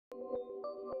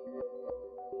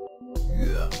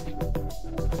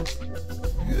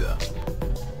Yeah.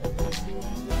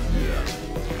 Yeah. Yeah.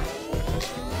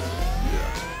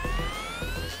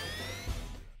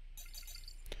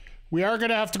 We are going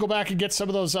to have to go back and get some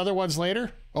of those other ones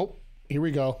later. Oh, here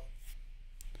we go.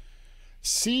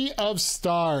 Sea of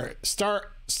Star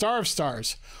of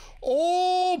Stars.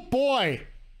 Oh boy.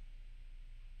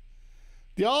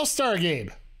 The All-Star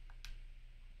game.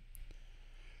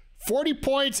 40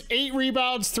 points, 8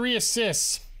 rebounds, 3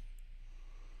 assists.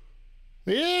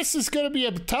 This is going to be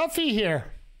a toughie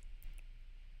here.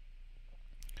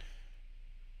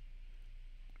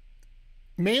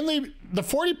 Mainly, the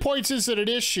 40 points isn't an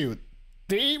issue.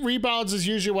 The 8 rebounds is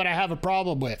usually what I have a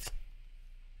problem with.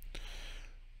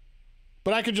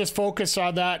 But I could just focus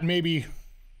on that and maybe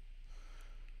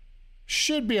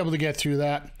should be able to get through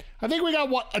that. I think we got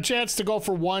a chance to go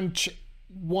for one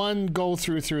go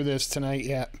through this tonight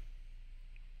yet.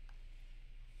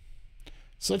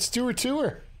 So let's do a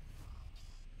tour.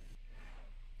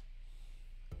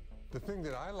 The thing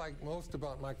that I liked most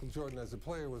about Michael Jordan as a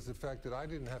player was the fact that I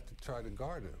didn't have to try to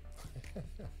guard him.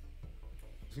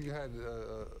 If you had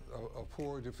a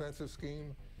poor defensive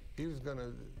scheme, he was going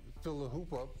to fill the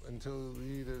hoop up until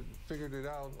you either figured it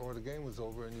out or the game was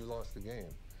over and you lost the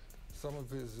game. Some of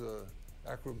his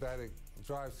acrobatic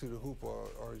drives to the hoop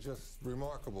are just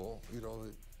remarkable. You know,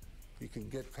 he can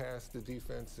get past the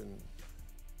defense and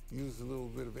use a little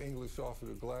bit of English off of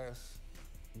the glass.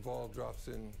 The ball drops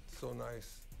in so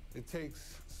nice. It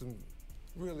takes some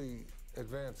really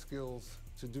advanced skills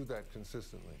to do that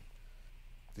consistently.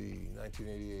 The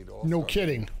 1988 All-Star No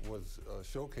kidding. was a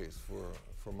showcase for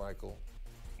Michael.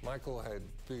 Michael had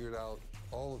figured out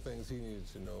all the things he needed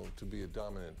to know to be a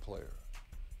dominant player.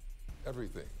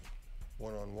 Everything.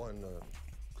 One-on-one,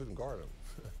 couldn't guard him.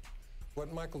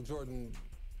 What Michael Jordan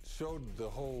showed the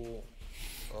whole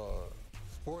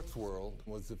sports world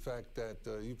was the fact that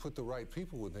you put the right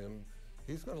people with him,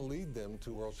 he's going to lead them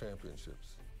to world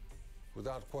championships,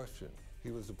 without question.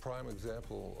 He was a prime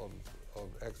example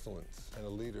of excellence and a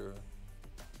leader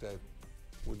that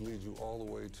would lead you all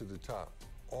the way to the top,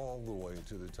 all the way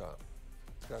to the top.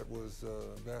 That was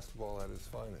basketball at its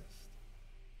finest.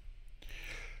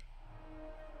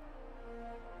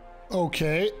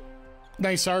 Okay.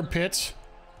 Nice armpits.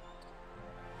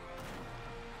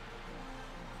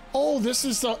 Oh, this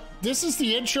is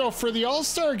the intro for the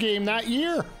All-Star game that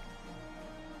year.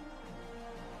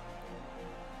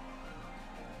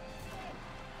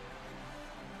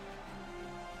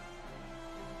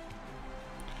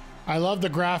 I love the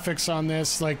graphics on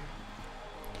this. Like,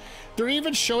 they're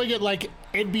even showing it like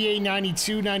NBA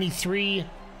 92, 93,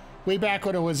 way back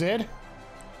when it was in.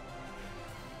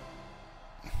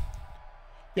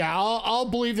 Yeah, I'll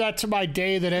believe that to my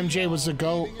day that MJ was the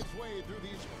GOAT. As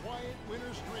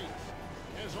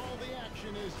all the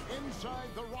action is inside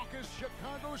the raucous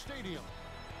Chicago Stadium.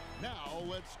 Now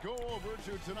let's go over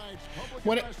to tonight's public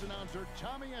address announcer,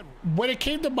 Tommy Edwards. When it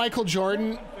came to Michael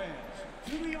Jordan,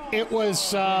 it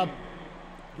was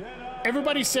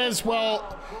everybody says,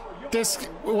 well, this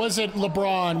was it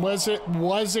LeBron, was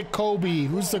it Kobe,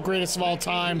 who's the greatest of all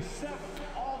time?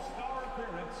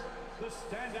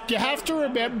 You have to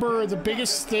remember the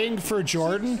biggest thing for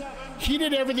Jordan, he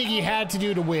did everything he had to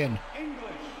do to win.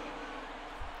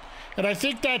 And I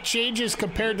think that changes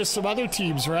compared to some other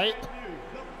teams, right?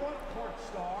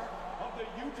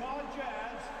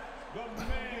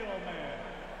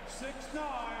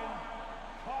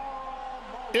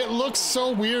 It looks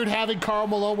so weird having Karl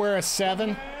Malone wear a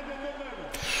 7.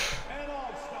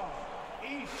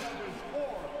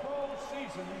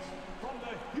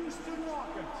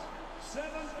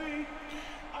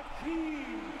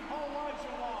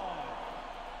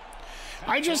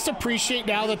 I just appreciate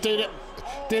now that they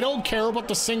don't care about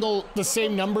the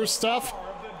same number stuff.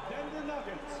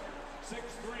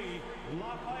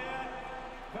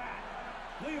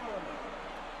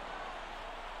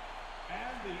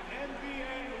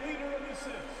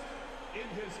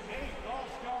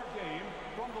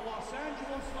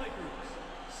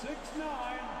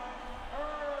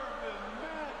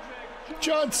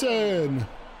 Johnson.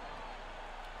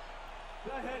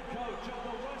 The head coach of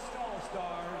the West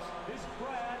All-Stars is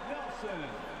Brad Nelson.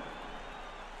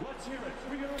 Let's hear it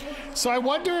for your... So I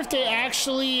wonder if they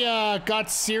actually got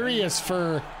serious for...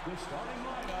 The starting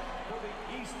lineup for the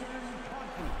Eastern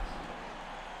Conference.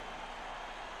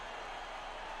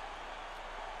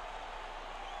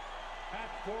 At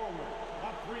forward,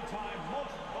 a three-time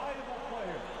most valuable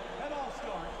player, an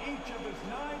All-Star each of his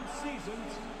 9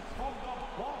 seasons from the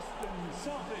Boston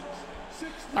Celtics.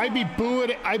 I'd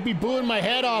be booing my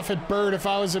head off at Bird if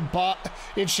I was in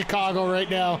Chicago right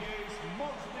now.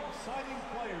 Most exciting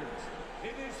players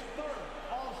in his 3rd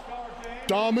All-Star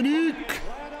Dominique.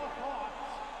 Atlanta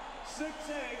Hawks, 6'8",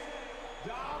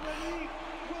 Dominique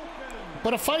Wilkins.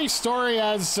 But a funny story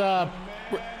as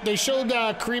they showed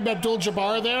Kareem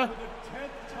Abdul-Jabbar there. For the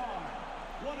 10th time,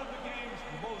 one of the game's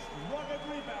most rugged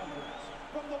rebounders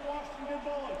from the Washington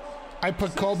Bullets. I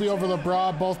put Kobe over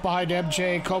LeBron, both behind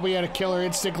MJ. Kobe had a killer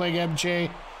instinct like MJ.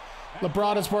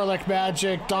 LeBron is more like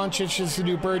Magic. Doncic is the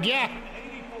new Bird. Yeah.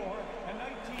 1984 and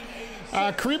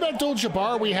 1986. Kareem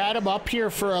Abdul-Jabbar, we had him up here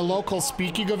for a local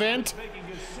speaking event.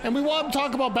 And we wanted to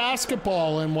talk about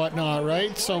basketball and whatnot,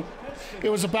 right? So it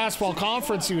was a basketball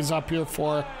conference he was up here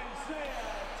for.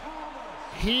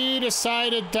 He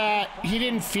decided that he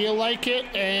didn't feel like it,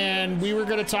 and we were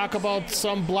going to talk about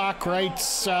some black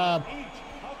rights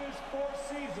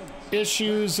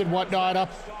issues and whatnot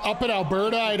up in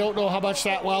Alberta. I don't know how much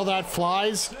that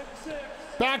flies.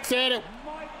 Back then,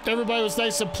 everybody was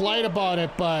nice and polite about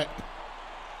it, but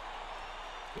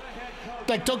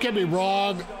like, don't get me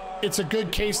wrong, it's a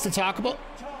good case to talk about.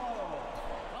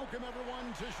 Welcome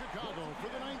everyone to Chicago for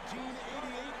the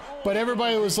 1988 But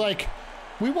everybody was like,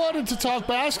 we wanted to talk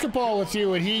basketball with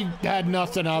you, and he had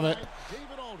nothing of it.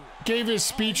 David Aldridge. Gave his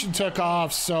speech and took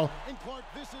off, so. And Clark,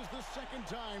 this is the second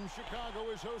time Chicago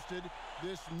has hosted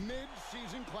this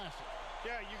mid-season classic.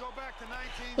 Yeah, you go back to 19.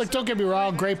 Look, don't get me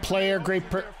wrong, great player, great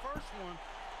The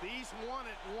East won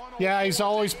it. Yeah, he's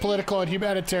always political and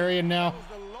humanitarian now.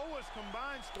 The lowest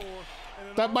combined score in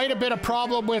an That might have been a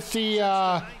problem with the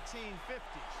 1950s.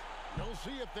 You'll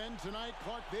see if then tonight,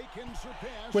 Clark, they can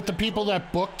surpass with the people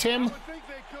that booked him, I would think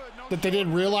they could. No that they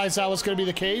didn't realize that was going to be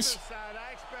the case.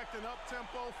 I expect an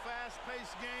up-tempo,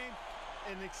 fast-paced game,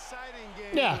 an exciting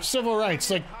game. Yeah, civil rights.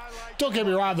 Like, don't get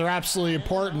me wrong, they're absolutely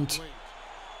important.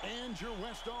 And your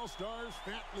West All-Stars,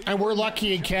 Fat Lee And we're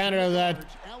lucky in Canada that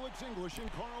Alex English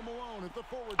and Karl Malone at the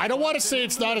forward. I don't want to say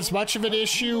it's not as much of an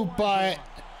issue, but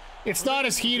it's not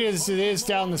as heated as it is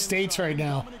down in the States right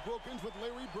now. Dominique Wilkins with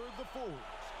Larry Bird, the forwards.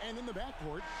 And in the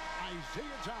backcourt, Isaiah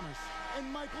Thomas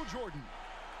and Michael Jordan.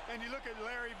 And you look at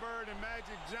Larry Bird and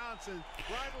Magic Johnson.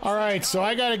 All right, so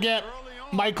I got to get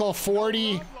Michael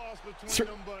 40, Love lost between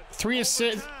them, but 3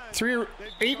 assists,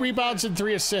 8 rebounds and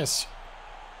 3 assists.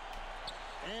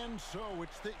 And so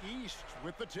it's the East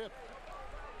with the tip.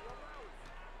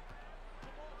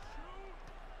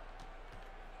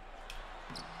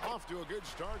 Off to a good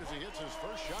start as he hits his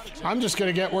first shot attempt. I'm just going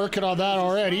to get working on that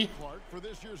already. Clark, for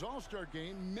this year's All-Star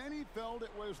game, many felt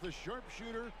it was the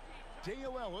sharpshooter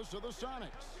Dale Ellis of the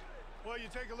Sonics. well, you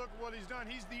take a look at what he's done.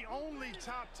 He's the only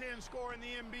top 10 scorer in the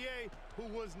NBA who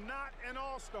was not an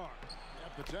All-Star.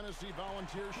 Yep, the Tennessee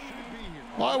Volunteers should be here.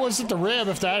 Well, it wasn't the rib,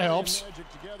 if that helps.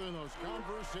 Magic together in those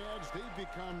Converse ads, they've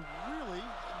become really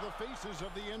the faces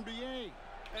of the NBA.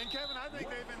 And Kevin, I think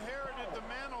they've inherited the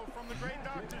mantle from the great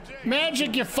Dr. J.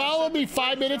 Magic, you follow me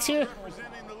 5 minutes here?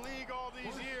 Representing the league all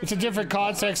these years. It's a different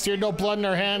context here. No blood in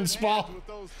our hands, Paul. With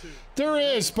those two. There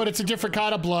is, but it's a different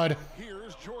kind of blood.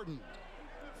 Here's Jordan,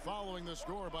 following the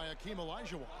score by Akeem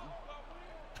Olajuwon.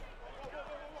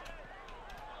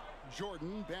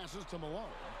 Jordan passes to Malone.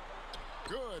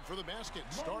 Good for the basket,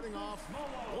 starting off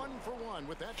 1 for 1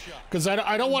 with that shot. Because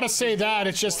I don't want to say that.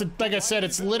 It's just, like I said,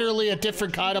 it's literally a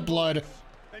different kind of blood.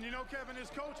 And you know, Kevin, his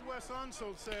coach Wes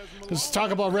Unseld says Let's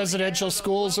talk about residential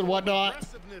schools and whatnot.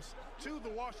 aggressiveness to the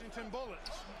Washington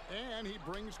Bullets. And he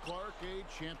brings Clark a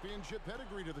championship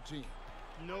pedigree to the team.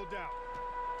 No doubt.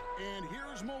 And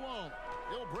here's Malone.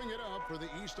 He'll bring it up for the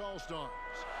East All-Stars.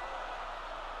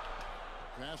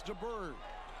 Pass to Bird.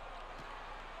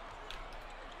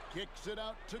 Kicks it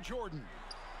out to Jordan.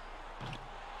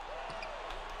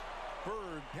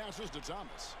 Bird passes to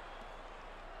Thomas.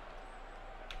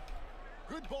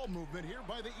 Good ball movement here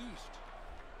by the East.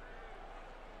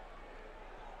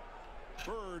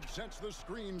 Bird sets the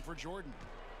screen for Jordan.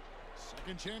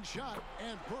 Second chance shot,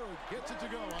 and Bird gets it to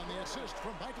go on the assist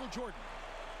from Michael Jordan.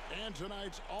 And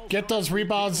tonight's Get those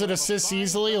rebounds and assists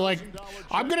easily. Like,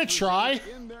 I'm going to try.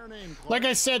 Like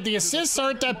I said, the assists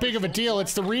aren't that big of a deal.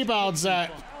 It's the rebounds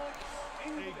that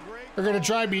are going to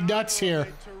drive me nuts here.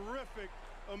 Terrific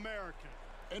American.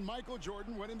 And Michael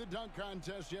Jordan winning the dunk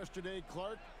contest yesterday.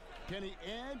 Clark, can he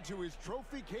add to his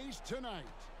trophy case tonight?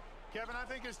 Kevin, I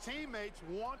think his teammates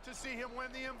want to see him win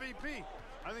the MVP.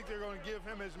 I think they're going to give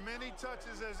him as many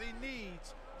touches as he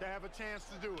needs to have a chance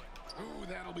to do it. Ooh,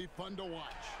 that'll be fun to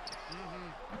watch.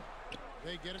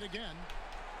 They get it again.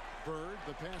 Bird,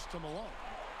 the pass to Malone.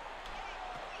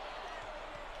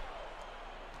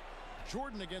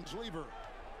 Jordan against Lever.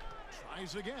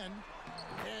 Tries again.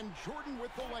 And Jordan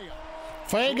with the layup.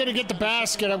 If I ain't going to get the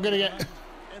basket, I'm going to get...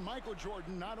 And Michael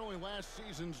Jordan, not only last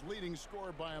season's leading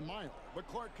scorer by a mile, but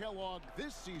Clark Kellogg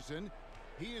this season,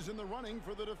 he is in the running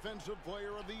for the Defensive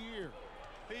Player of the Year.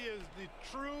 He is the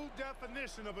true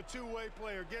definition of a two-way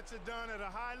player. Gets it done at a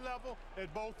high level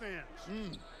at both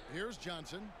ends. Here's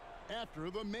Johnson after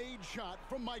the made shot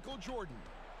from Michael Jordan.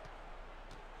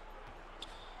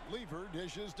 Lever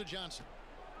dishes to Johnson.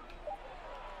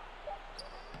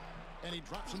 And he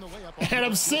drops in the layup. And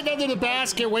I'm sitting under the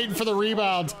basket waiting for the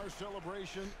rebound.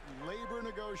 Celebration, labor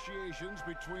negotiations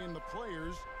between the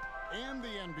players and the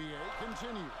NBA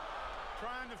continue.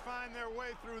 Trying to find their way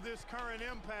through this current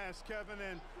impasse, Kevin,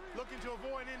 and looking to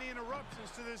avoid any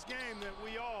interruptions to this game that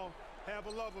we all have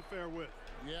a love affair with.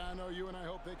 Yeah, I know you and I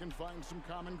hope they can find some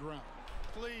common ground.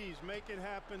 Please make it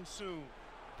happen soon.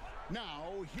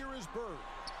 Now, here is Bird.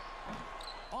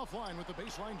 Offline with the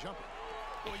baseline jumper.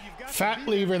 Well, you've got Fat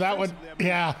lever, that one,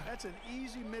 yeah. That's an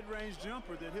easy mid-range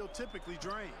jumper that he'll typically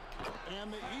drain.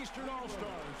 And the Eastern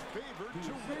All-Stars favored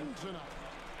to win tonight.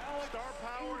 Star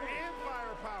power and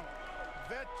firepower.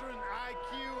 Veteran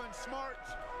IQ and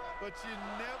smarts, but you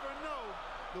never know.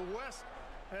 The West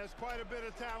has quite a bit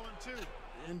of talent too.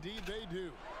 Indeed they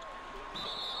do.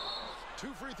 2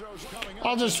 free throws coming up.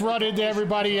 I'll just run into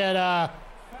everybody at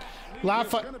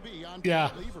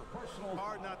yeah.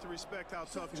 Hard not to respect how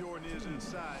tough Jordan is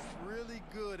inside. Really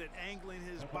good at angling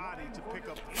his body to pick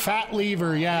up. Fat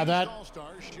lever, yeah, that.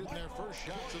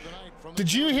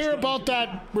 Did you hear about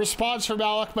that response from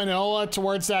Alec Manoa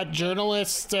towards that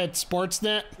journalist at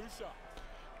Sportsnet?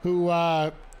 Who,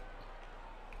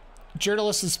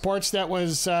 journalist at Sportsnet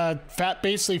was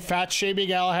basically fat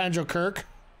shaming Alejandro Kirk?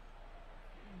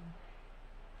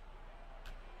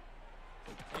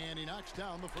 And he knocks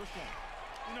down the first one.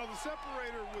 You know, the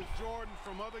separator with Jordan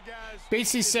from other guys.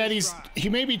 Basically said he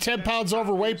may be 10 pounds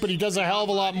overweight, but he does a hell of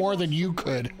a lot more than you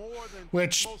could.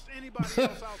 Which,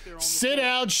 sit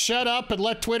down, shut up, and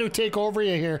let Twitter take over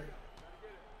you here.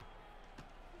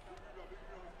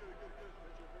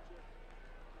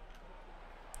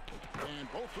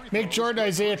 Make Jordan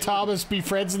Isaiah Thomas be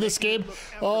friends in this game.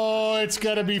 Oh, it's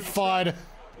going to be fun.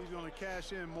 He's going to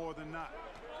cash in more than not.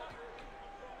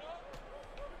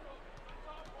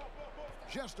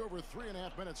 Just over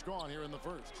 3.5 minutes gone here in the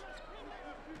first.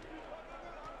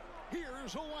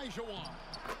 Here's Olajuwon.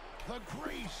 The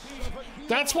grace of a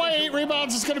That's why 8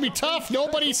 rebounds is going to be tough.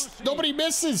 Nobody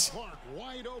misses. Clark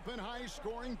wide open, high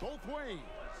scoring both ways.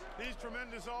 These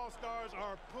tremendous all-stars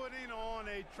are putting on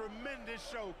a tremendous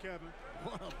show, Kevin.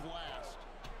 What a blast.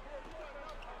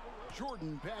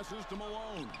 Jordan passes to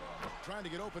Malone. Trying to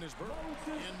get open his bird.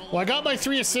 Well, I got my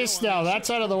 3 assists now. That's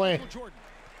out of the way.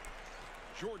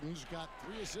 Jordan's got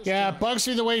 3 assists. Yeah, it bugs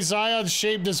me the way Zion's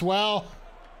shaped as well.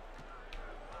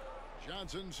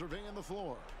 Johnson surveying the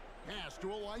floor. Pass to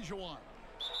Olajuwon.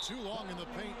 Too long in the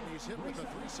paint, and he's hit with a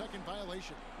 3-second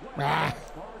violation. Ah.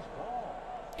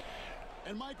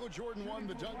 And Michael Jordan won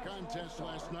the dunk contest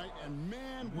last night, and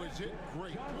man, was it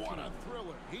great. What a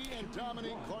thriller. He and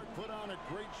Dominique Clark put on a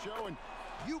great show, and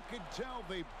you could tell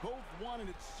they both wanted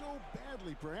it so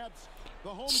badly. Perhaps the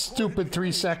home stupid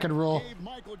 3-second rule gave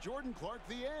Michael Jordan Clark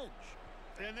the edge.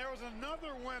 And there was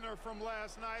another winner from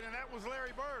last night, and that was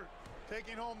Larry Bird,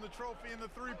 taking home the trophy in the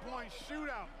three-point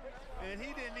shootout. And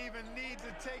he didn't even need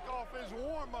to take off his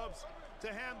warm-ups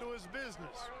to handle his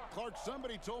business. Clark,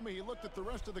 somebody told me he looked at the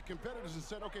rest of the competitors and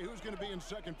said, okay, who's going to be in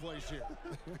second place here?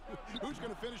 Who's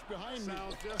going to finish behind me?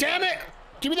 Damn it!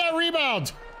 Give me that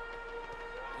rebound!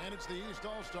 And it's the East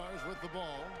All-Stars with the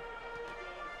ball.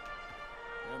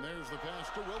 And there's the pass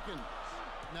to Wilkins.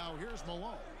 Now here's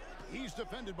Malone. He's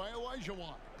defended by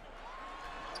Olajuwon.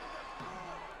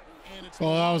 And it's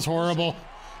oh, that was horrible.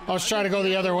 I was trying to go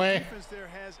the other way. Defense there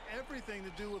has everything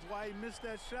to do with why he missed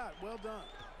that shot. Well done.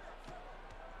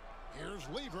 Here's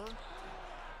Lever.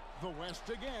 The West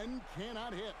again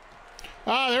cannot hit.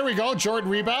 Ah, there we go. Jordan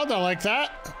rebound. I like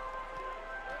that.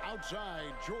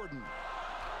 Outside, Jordan.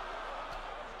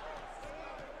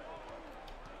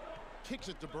 Kicks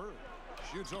it to Bird.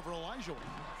 Shoots over Olajuwon.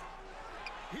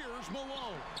 Here's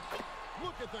Malone.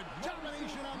 Look at the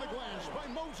domination on the glass by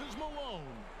Moses Malone.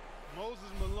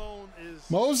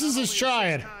 Moses is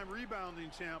trying. A 6-time rebounding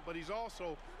champ, but he's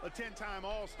also a 10-time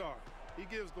All-Star. He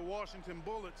gives the Washington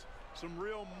Bullets some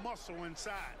real muscle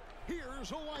inside.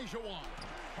 Here's Olajuwon.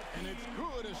 And it's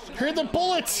good as here are the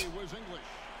Bullets. Was English.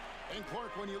 And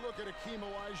Clark, when you look at Akeem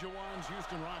Olajuwon's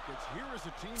Houston Rockets, here is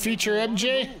a team feature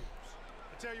MJ.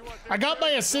 I got my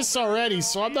assists already,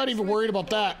 so I'm not even worried about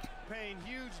that. Paying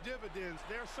huge dividends.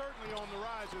 They're certainly on the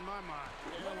rise in my mind.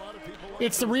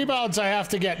 It's the rebounds I have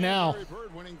to get now.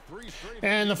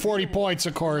 And the 40 points,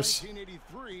 of course.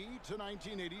 1983 to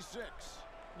 1986.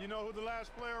 You know who the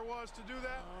last player was to do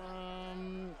that?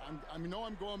 I know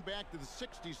I'm going back to the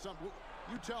 60s.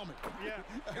 You tell me. Yeah.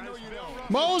 I know you know.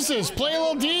 Moses, play a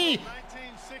little D.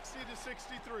 1960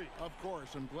 60-63. Of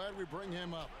course, I'm glad we bring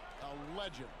him up. A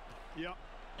legend. Yep.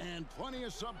 And plenty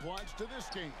of subplots to this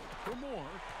game. For more,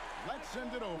 let's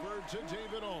send it over to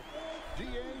David Olman.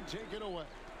 DA, take it away.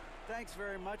 Thanks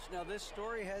very much. Now, this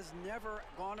story has never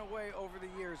gone away over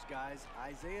the years, guys.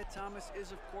 Isaiah Thomas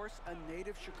is, of course, a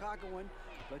native Chicagoan,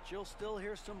 but you'll still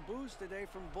hear some boos today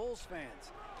from Bulls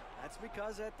fans. That's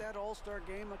because at that All-Star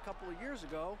game a couple of years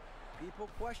ago, people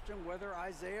questioned whether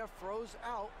Isaiah froze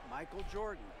out Michael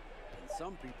Jordan, and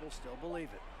some people still believe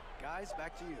it. Guys,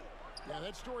 back to you. Yeah,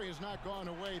 that story has not gone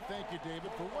away. Thank you,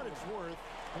 David. For what it's worth,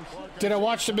 Did I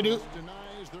watch the Manute?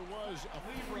 Denies there was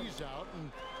a freeze out,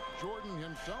 and Jordan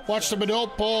himself Watch the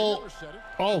Manute pull.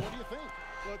 Oh, what do you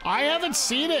think? I haven't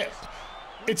seen it.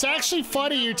 It's actually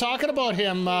funny you're talking about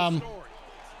him.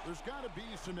 There's got to be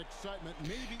some excitement.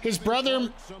 Maybe His brother,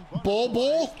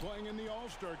 Bull. playing in the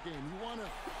All-Star game. You want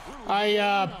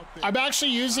to I'm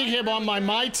actually using him on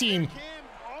my team. Can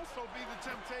also be the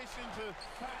temptation to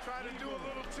try to do a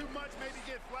little too much, maybe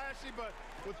get flashy, but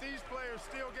with these players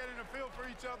still getting a feel for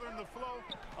each other in the flow,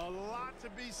 a lot to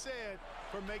be said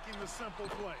for making the simple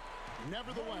play.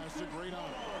 Nevertheless, a great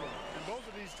honor. And both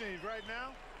of these teams right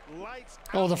now, lights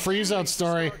Oh, the freeze out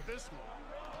story.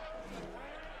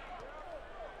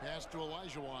 Pass to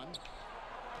Olajuwon.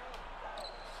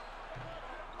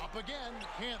 Up again,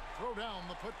 can't throw down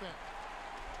the putback.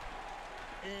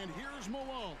 And here's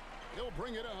Malone. He'll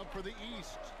bring it up for the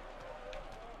East.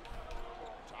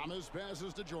 Thomas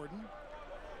passes to Jordan.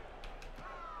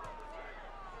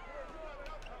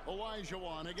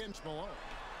 Olajuwon against Malone.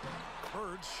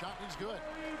 Bird's shot is good.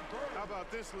 How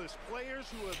about this list? Players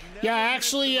who have never Yeah,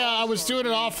 actually, I was doing it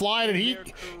offline,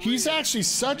 and he's actually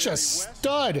such a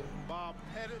stud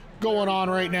going on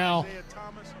right now.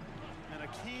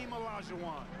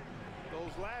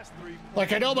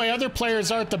 Like, I know my other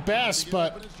players aren't the best,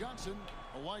 but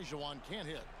Olajuwon can't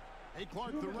hit. Hey,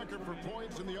 Clark, the record for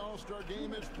points in the All-Star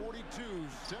game is 42,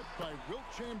 set by Wilt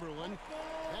Chamberlain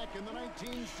back in the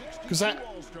 1962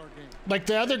 All-Star game. Like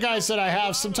the other guys that I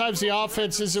have, sometimes the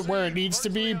offense isn't where it needs to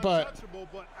be,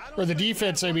 or the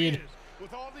defense, I mean.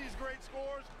 With all these great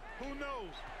scores, who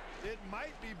knows? It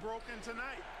might be broken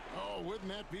tonight. Oh, wouldn't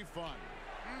that be fun?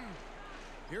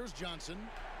 Here's Johnson,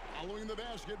 following the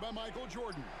basket by Michael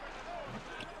Jordan.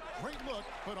 Great look,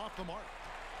 but off the mark.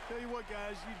 Tell you what,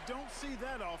 guys, you don't see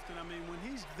that often. I mean, when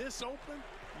he's this open,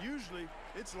 usually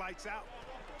it's lights out.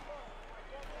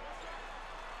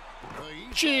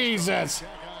 Jesus.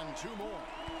 On two more.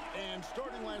 And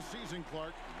starting last season,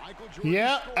 Clark, Michael Jordan.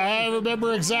 Yeah, I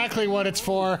remember exactly what it's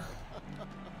for.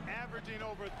 Averaging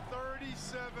over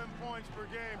 37 points per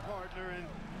game, partner, and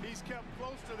he's kept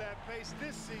close to that pace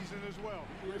this season as well.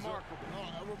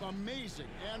 Remarkable. Amazing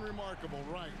and remarkable,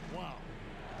 right? Wow.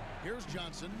 Here's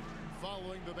Johnson,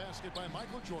 following the basket by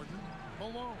Michael Jordan.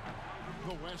 Malone.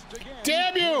 The West again.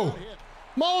 Damn you!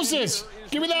 Moses,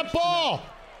 give me that ball.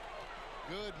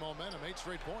 Good momentum, 8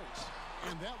 straight points.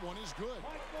 And that one is good.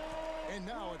 And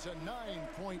now it's a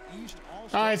 9-point East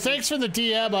All-Star. All right, thanks for the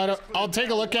DM. I'll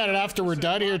take a look at it after we're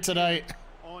done here tonight.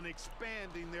 On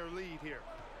expanding their lead here.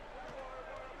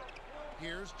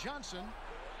 Here's Johnson.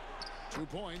 2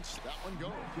 points. That one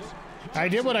goes. I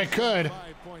did what I could.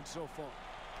 5 points so far.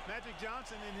 Magic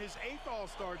Johnson in his 8th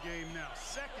All-Star game now,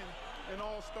 2nd in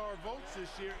All-Star votes this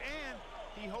year, and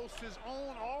he hosts his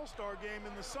own All-Star game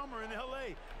in the summer in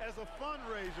LA as a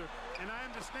fundraiser. And I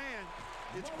understand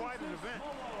it's quite an event.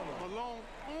 Malone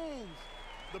owns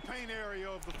the paint area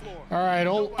of the floor. All right,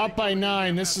 up by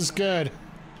 9. This is good.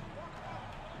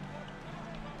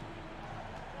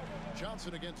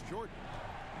 Johnson against Jordan.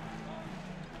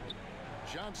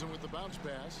 Johnson with the bounce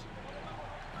pass.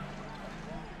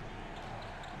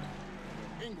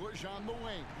 English on the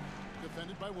wing.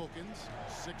 Defended by Wilkins.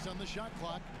 6 on the shot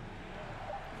clock.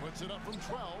 Puts it up from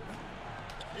 12.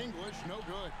 English, no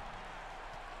good.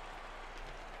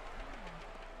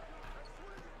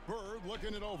 Bird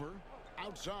looking it over.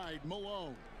 Outside,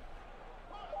 Malone.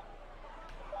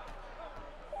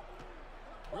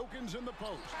 Wilkins in the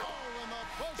post. Oh, and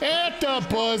the buzzer. At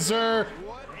the buzzer.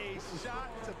 What a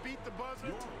shot to beat the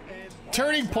buzzer. And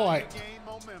Turning point.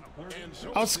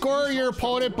 Outscore your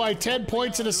opponent by 10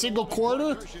 points in a single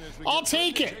quarter. I'll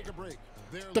take it.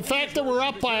 The fact that we're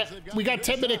up by, we got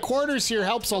 10-minute quarters here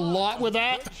helps a lot with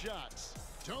that.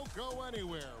 Don't go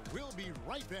anywhere. We'll be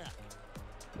right back.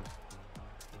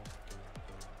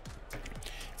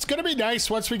 It's going to be nice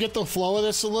once we get the flow of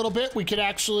this a little bit. We could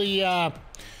actually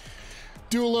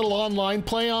do a little online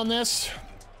play on this.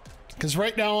 Because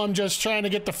right now I'm just trying to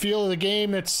get the feel of the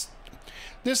game.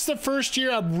 This is the first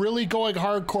year I'm really going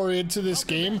hardcore into this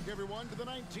game.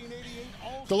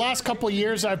 The last couple of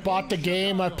years I've bought the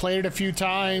game, I've played it a few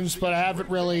times, but I haven't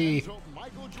really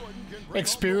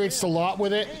experienced a lot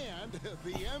with it. And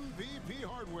the MVP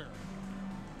hardware.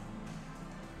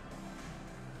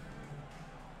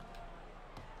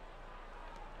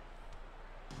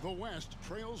 The West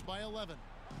trails by 11.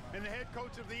 And the head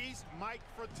coach of the East, Mike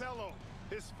Fratello,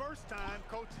 his first time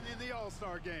coaching in the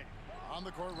All-Star game. On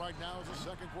the court right now as the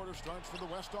second quarter starts for the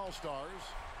West All-Stars.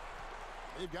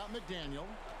 They've got McDaniel.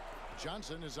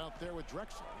 Johnson is out there with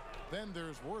Drexler. Then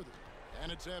there's Worthy.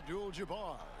 And it's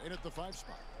Abdul-Jabbar in at the 5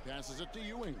 spot. Passes it to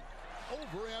Ewing.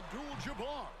 Over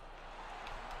Abdul-Jabbar.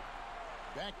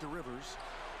 Back to Rivers.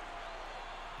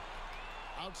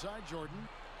 Outside Jordan.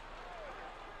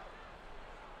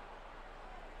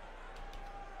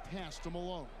 Pass to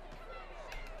Malone.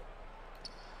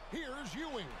 Here's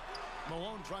Ewing.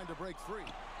 Malone trying to break free.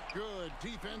 Good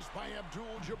defense by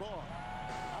Abdul-Jabbar.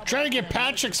 Trying to get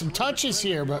Patrick some touches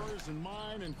here, but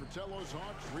Mine and Fratello's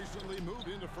Hawks recently moved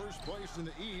into first place in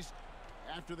the East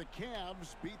after the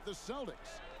Cavs beat the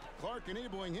Celtics. Clark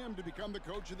enabling him to become the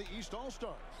coach of the East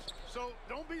All-Stars. So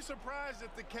don't be surprised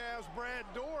if the Cavs' Brad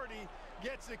Daugherty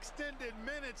gets extended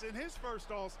minutes in his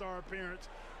first All-Star appearance.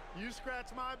 You scratch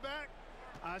my back,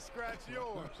 I scratch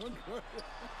yours.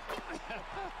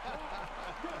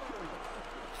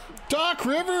 Doc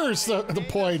Rivers, the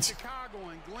points. Chicago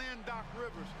and Glenn Doc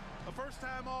Rivers, a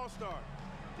first-time All-Star.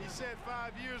 He said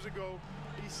 5 years ago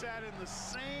he sat in the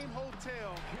same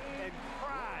hotel and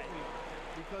cried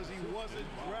because he wasn't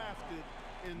drafted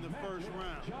in the first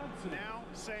round. Now,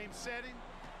 same setting,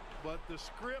 but the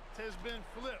script has been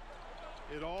flipped.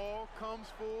 It all comes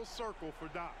full circle for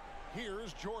Doc.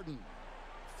 Here's Jordan.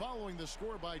 Following the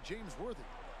score by James Worthy.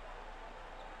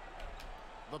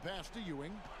 The pass to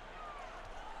Ewing.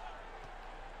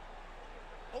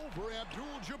 Over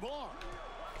Abdul-Jabbar.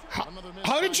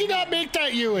 How did you not make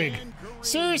that, Ewing?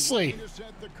 Seriously.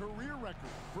 Set the career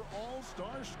record for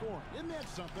all-star scoring. Isn't that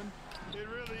something? It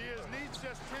really is. Needs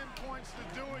just 10 points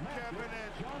to do it, Kevin,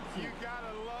 and you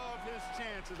gotta love his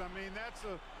chances. I mean, that's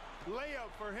a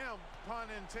layup for him, pun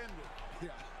intended. Yeah,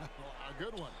 a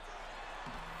good one.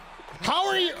 How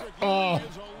are you?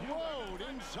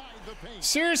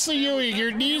 Seriously, Ewing,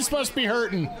 your knees must be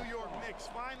hurting. New York Knicks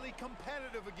finally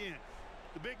competitive again.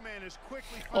 The big man is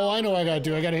quickly. Oh, I know what I gotta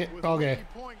do. I gotta hit. Okay,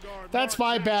 that's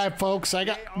my bad, folks.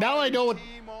 Now I know what.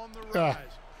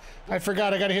 I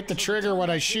forgot. I gotta hit the trigger when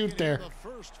I shoot there. The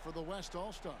first for the West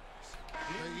All-Stars.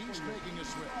 The East making a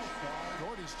switch.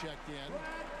 Doherty's checked in.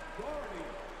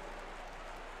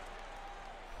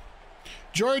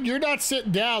 Jordan, you're not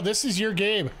sitting down. This is your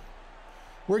game.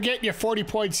 We're getting you 40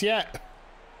 points yet.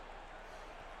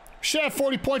 Should have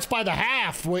 40 points by the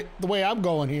half, the way I'm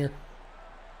going here.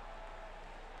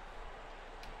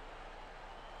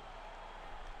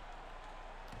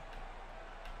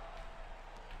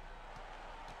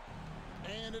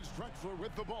 And it's Drexler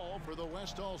with the ball for the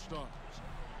West All-Stars.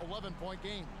 11-point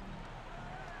game.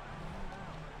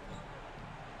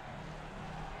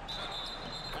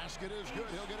 Basket is good.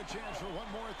 He'll get a chance for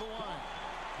one more at the line.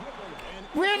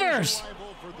 Rivers!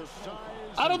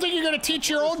 I don't think you're going to teach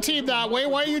your own team that way.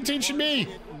 Why are you teaching me?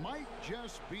 It might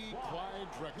just be Clyde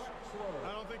Drexler.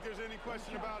 I don't think there's any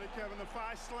question about it, Kevin. The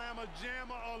Phi Slamma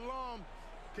Jamma alum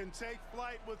can take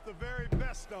flight with the very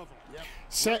best of them.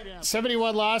 Yep.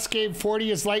 71 last game, 40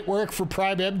 is light work for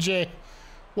Prime MJ.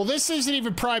 Well, this isn't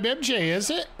even Prime MJ, is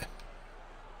it?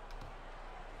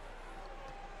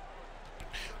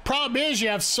 Problem is, you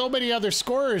have so many other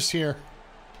scorers here.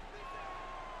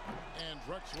 And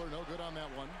Drexler no good on that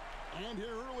one. And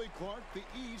here early, Clark, the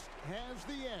East has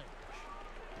the edge.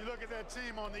 You look at that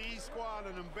team on the East squad,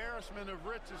 an embarrassment of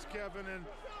riches, Kevin, and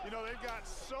you know they've got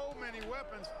so many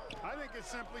weapons. I think it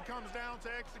simply comes down to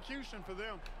execution for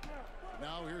them.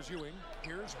 Now here's Ewing.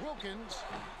 Here's Wilkins.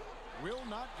 Will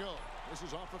not go. This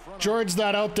is off the front. Jordan's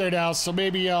not out there now, so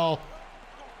maybe I'll.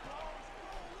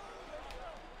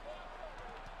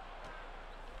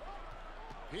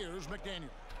 Here's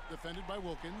McDaniel, defended by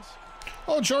Wilkins.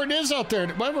 Oh, Jordan is out there.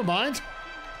 Never mind.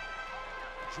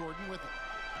 Jordan with it.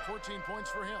 14 points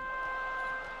for him.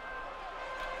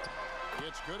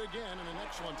 It's good again, and an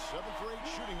excellent 7 for 8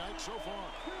 shooting night so far.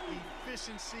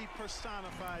 Efficiency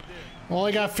personified there.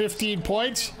 Only got 15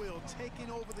 points.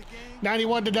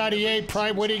 91 to 98,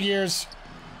 prime winning years.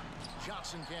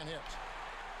 Johnson can't hit.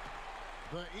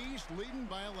 The East leading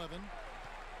by 11.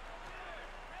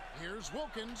 Here's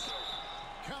Wilkins.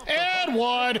 And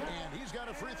one. And he's got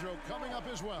a free throw coming up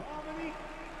as well.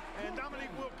 And Dominique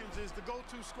Wilkins is the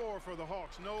go-to scorer for the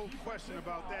Hawks, no question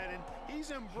about that. And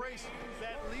he's embraced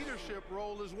that leadership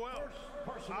role as well.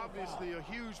 Obviously a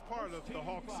huge part of the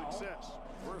Hawks' success.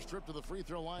 First trip to the free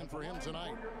throw line for him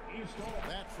tonight.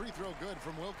 That free throw good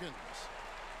from Wilkins.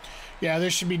 Yeah,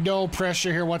 there should be no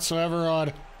pressure here whatsoever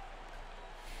on.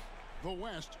 The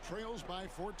West trails by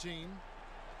 14.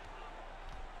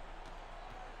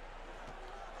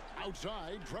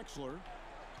 Outside, Drexler.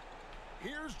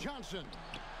 Here's Johnson.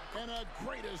 And a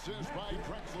great assist by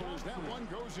Drexler as that one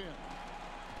goes in.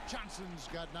 Johnson's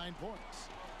got 9 points.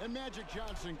 And Magic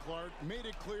Johnson, Clark, made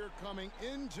it clear coming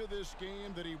into this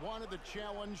game that he wanted the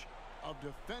challenge of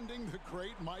defending the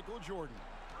great Michael Jordan.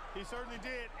 He certainly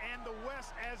did. And the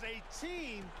West as a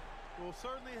team will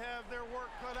certainly have their work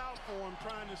cut out for him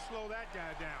trying to slow that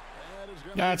guy down.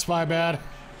 That's my bad.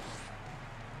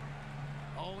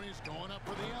 Oh, he's going up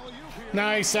for the alley-oop here.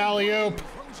 Nice alley-oop.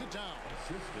 Throws it down.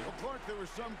 Well, Clark, there was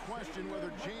some question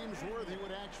whether James Worthy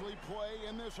would actually play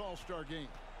in this All-Star game.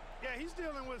 Yeah, he's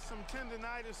dealing with some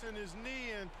tendonitis in his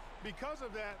knee, and because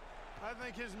of that, I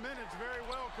think his minutes very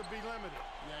well could be limited.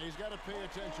 Yeah, he's got to pay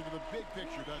attention to the big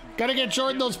picture, doesn't he? Got to get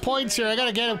Jordan those points here. I got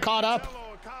to get him caught up.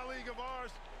 A colleague of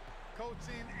ours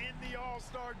coaching in the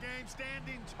All-Star game,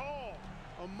 standing tall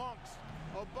amongst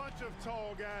a bunch of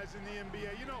tall guys in the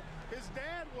NBA. You know, his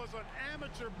dad was an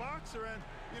amateur boxer, and,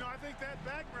 you know, I think that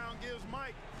background gives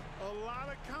Mike a lot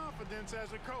of confidence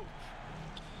as a coach.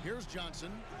 Here's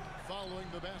Johnson following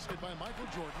the basket by Michael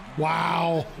Jordan.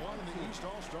 Wow. One of the East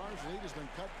All-Stars lead has been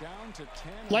cut down to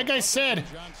 10. Like I said,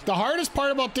 the hardest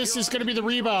part about this is going to be the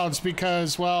rebounds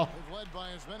because, well, they've led by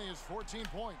as many as 14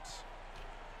 points.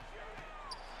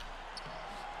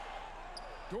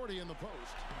 Doherty in the post.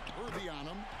 Worthy on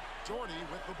him. Doherty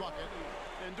with the bucket.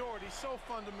 And Doherty's so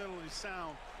fundamentally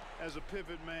sound as a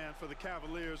pivot man for the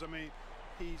Cavaliers. I mean,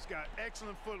 he's got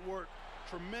excellent footwork,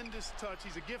 tremendous touch.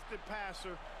 He's a gifted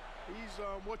passer. He's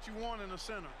what you want in a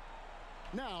center.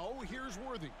 Now, here's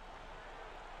Worthy.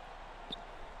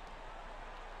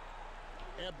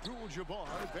 Abdul-Jabbar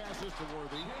passes to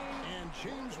Worthy. And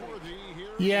James Worthy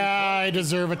here. yeah, I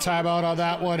deserve a timeout on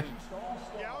that one.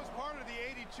 Yeah, I was part of the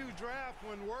 '82 draft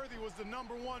when Worthy was the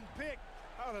 #1 pick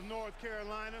out of North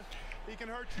Carolina. He can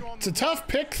hurt you on It's a tough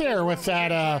pick there with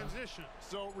that.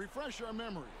 So refresh our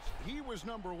memories. He was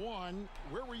 #1.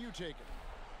 Where were you taken?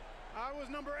 I was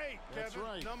 #8, Kevin. That's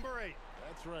right. #8.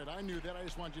 That's right. I knew that. I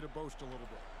just want you to boast a little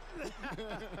bit.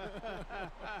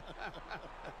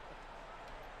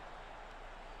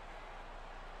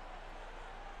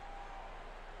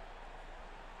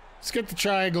 Let's get the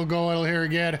triangle going here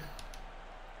again.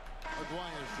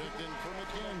 Maguire's checked in for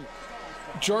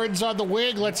McDaniel. Jordan's on the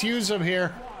wing. Let's use him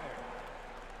here.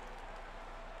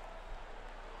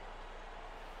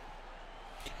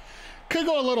 Could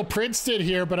go a little Princeton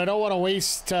here, but I don't want to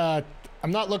waste. I'm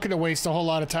not looking to waste a whole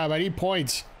lot of time. I need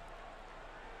points.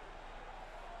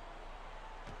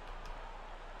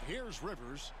 Here's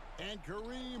Rivers, and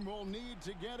Kareem will need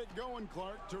to get it going,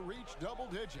 Clark, to reach double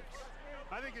digits.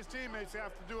 I think his teammates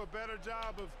have to do a better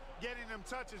job of getting him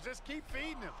touches. Just keep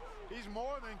feeding him. He's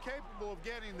more than capable of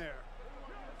getting there.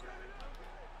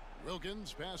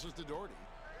 Wilkins passes to Doherty.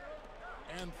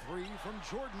 And 3 from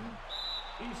Jordan.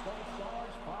 East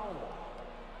All-Stars foul.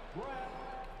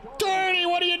 Doherty,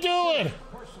 what are you doing?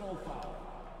 Personal foul.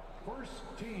 First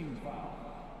team foul.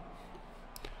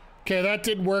 Okay, that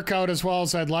didn't work out as well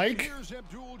as I'd like. Here's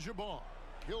Abdul-Jabbar.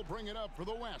 He'll bring it up for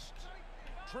the West.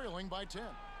 Trailing by 10.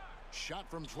 Shot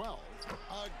from 12.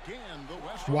 Again, the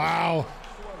West. Wow.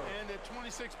 And at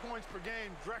 26 points per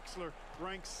game, Drexler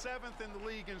ranks 7th in the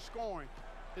league in scoring.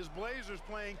 His Blazers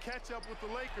playing catch up with the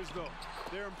Lakers, though.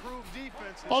 Their improved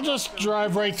defense. I'll just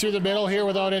drive right through the middle here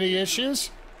without any issues.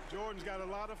 Jordan's got a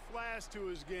lot of flash to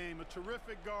his game. A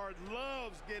terrific guard,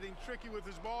 loves getting tricky with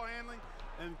his ball handling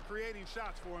and creating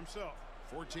shots for himself.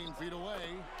 14 feet away.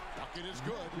 Bucket is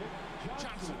good.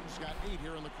 Johnson's got 8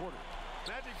 here in the quarter.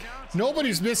 Magic Johnson.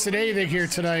 Nobody's missing anything here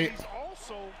tonight. He's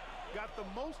also got the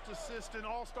most assists in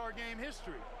All-Star game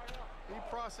history. He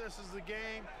processes the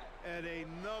game at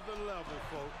another level,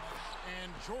 folks.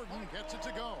 And Jordan gets it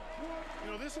to go.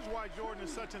 You know, this is why Jordan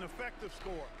is such an effective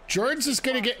scorer. Jordan's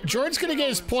gonna get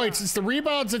his points. It's the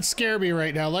rebounds that scare me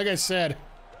right now, like I said.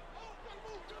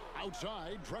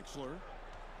 Outside, Drexler.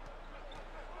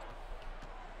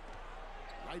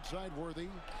 Right side, Worthy.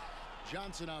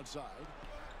 Johnson outside.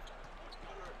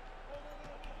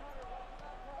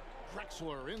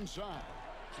 Drexler inside.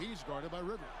 He's guarded by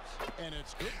Rivers. And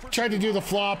it's good for Tried to do the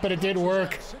flop, but it didn't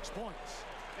work. 6 points.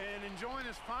 And enjoying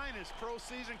his finest pro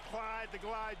season, Clyde the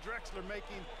Glide Drexler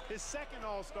making his 2nd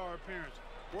All-Star appearance.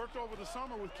 worked over the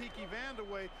summer with Kiki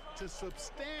Vandeweghe to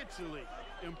substantially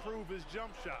improve his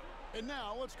jump shot. And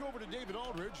now let's go over to David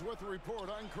Aldridge with a report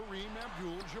on Kareem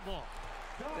Abdul-Jabbar.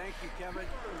 Thank you, Kevin.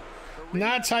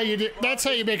 That's how you do. That's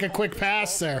how you make a quick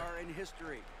pass there. In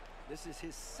history. This is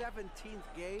his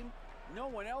 17th game. No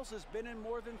one else has been in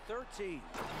more than 13.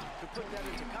 To put that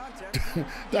into context,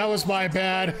 That was my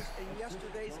bad. in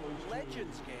yesterday's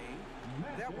Legends game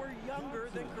that were younger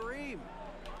than Kareem.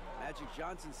 Magic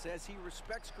Johnson says he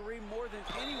respects Kareem more than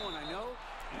anyone I know.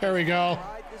 There we go.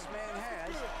 Pride this man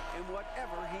has in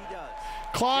whatever he does.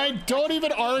 Clyde, don't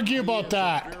even argue about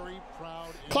that.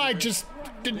 Clyde, just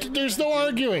there's no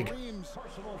arguing. Kareem's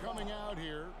coming out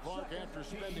here, Clark, after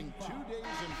spending 2 days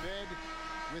in bed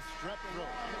with strep throat.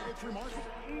 It's remarkable.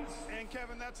 And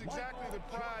Kevin, that's exactly the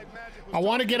pride Magic was I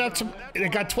want to get up talking to. about. They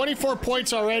got 24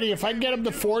 points already. If I can get them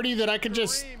to 40, then I can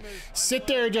just sit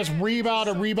there and just rebound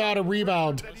and rebound and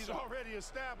rebound. That he's already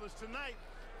established tonight.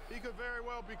 He could very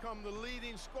well become the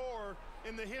leading scorer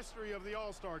in the history of the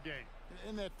All-Star game.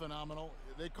 Isn't that phenomenal?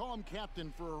 They call him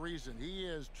captain for a reason. He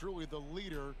is truly the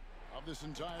leader of this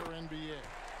entire NBA.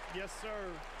 Yes, sir.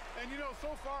 And, you know, so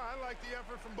far, I like the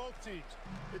effort from both teams.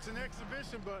 It's an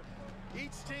exhibition, but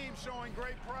each team showing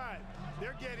great pride.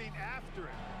 They're getting after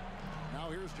it. Now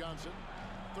here's Johnson.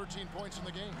 13 points in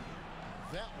the game.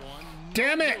 That one.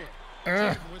 Damn it!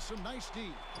 With some nice D.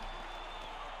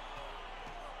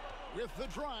 With the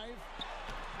drive.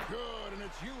 Good, and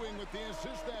it's Ewing with the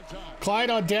assist that time. Clyde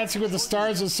on Dancing with the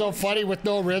Stars is so funny with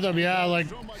no rhythm. Yeah, like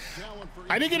So much talent for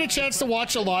I didn't get a chance to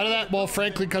watch a lot of that. Well,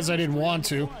 frankly, because I didn't want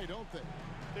to. Why don't they?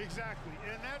 Exactly.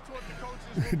 And that's what the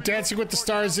coaches will be Dancing with the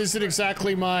Stars isn't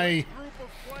exactly my. group of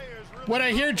players really When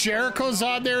I hear Jericho's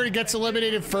on there, he gets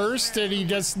eliminated first, and he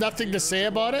does nothing to say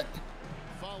about it.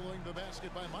 Following the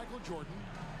basket by Michael Jordan.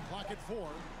 Clock at 4.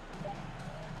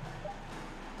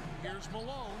 Here's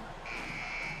Malone.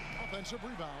 Offensive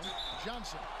rebound.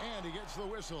 Johnson. And he gets the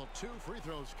whistle. 2 free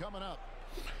throws coming up.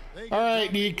 All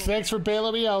right, Neek. Thanks for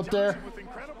bailing me out there. Johnson with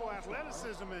incredible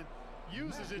athleticism and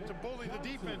uses it to bully the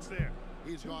defense there.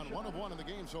 He's gone 1 of 1 in the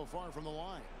game so far from the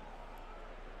line.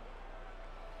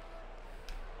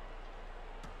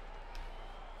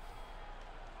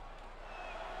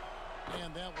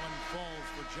 And that one falls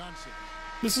for Johnson.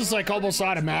 This is like almost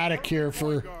automatic here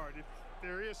for. Guard, if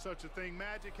there is such a thing.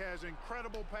 Magic has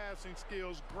incredible passing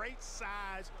skills, great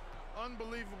size,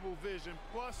 unbelievable vision,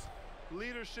 plus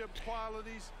leadership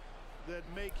qualities that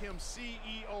make him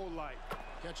CEO-like.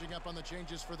 Catching up on the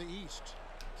changes for the East.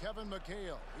 Kevin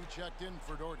McHale, he checked in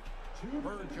for Doherty.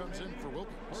 Bird comes in for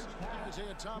Wilkins.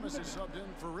 Isaiah Thomas is subbed in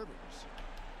for Rivers.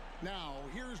 Now,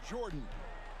 here's Jordan.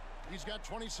 He's got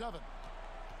 27.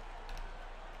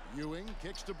 Ewing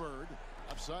kicks to Bird.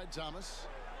 Upside Thomas.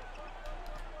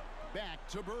 Back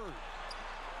to Bird.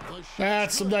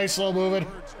 That's some nice slow moving.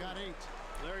 Bird's got 8.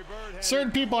 Larry Bird had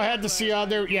Certain people I had to see on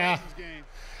there, yeah. game,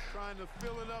 trying to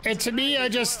fill it up And to me, I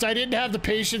didn't have the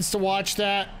patience to watch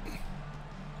that.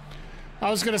 I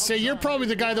was going to say, you're probably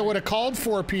the guy that would have called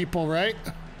 4 people, right?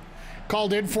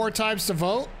 Called in 4 times to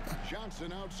vote?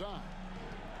 Johnson outside.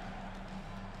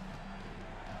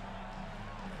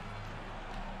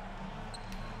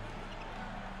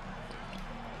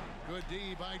 Good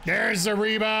D by There's the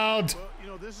rebound. Well, you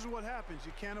know, this is what happens.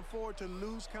 You can't afford to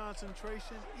lose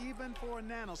concentration even for a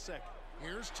nanosecond.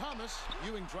 Here's Thomas.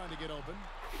 Ewing trying to get open.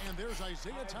 And there's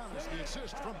Isaiah Thomas, the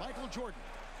assist from Michael Jordan.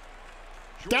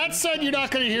 That's something you're not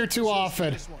going to hear too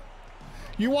often.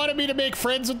 You wanted me to make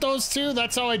friends with those two?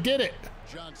 That's how I did it.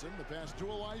 Johnson, the pass to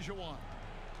Elijah Wan.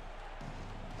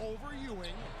 Over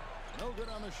Ewing. No good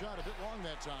on the shot, a bit long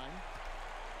that time.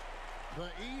 The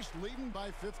East leading by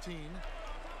 15.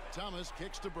 Thomas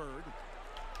kicks to Bird.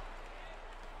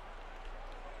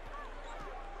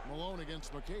 Malone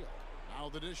against McHale. Now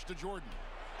the dish to Jordan.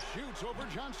 Shoots over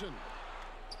Johnson.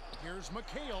 Here's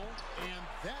McHale, and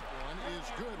that one is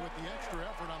good with the extra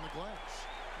effort on the glass.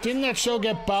 Didn't that show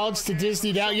get bounced to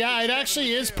Disney Now? Yeah, it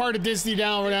actually is part of Disney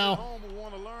Now now. Home will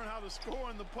want to learn how to score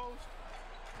in the post.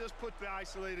 Just put the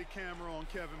isolated camera on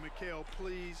Kevin McHale,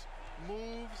 please.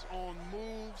 Moves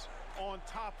on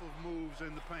top of moves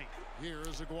in the paint. Here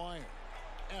is Aguirre.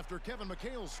 After Kevin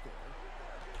McHale's score,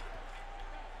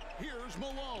 here's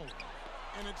Malone,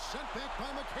 and it's sent back by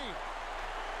McHale.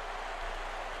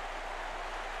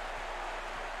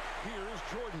 Here's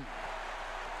Jordan.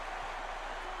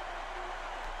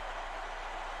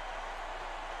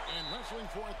 And wrestling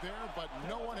for it there, but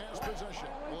no one has possession.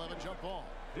 We'll have a jump ball.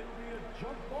 It'll be a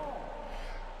jump ball.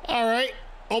 All right.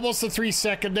 Almost a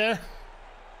 3-second there.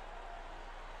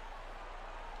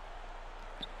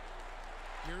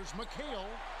 Here's McHale.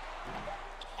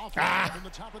 Off from the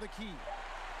top of the key.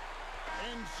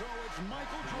 And so it's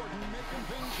Michael Jordan making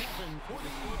things happen for the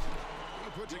East. He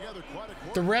put together quite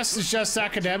a The rest is just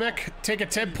academic. Take a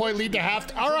 10-point lead to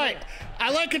half. All right.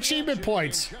 I like achievement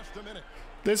points.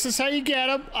 This is how you get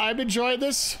them. I'm enjoying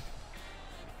this.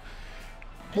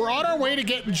 We're on our way to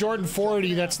getting Jordan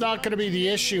 40. That's not going to be the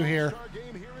issue here.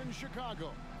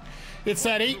 It's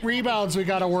that 8 rebounds we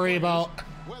got to worry about.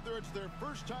 Whether it's their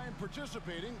first time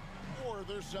participating or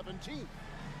their 17th.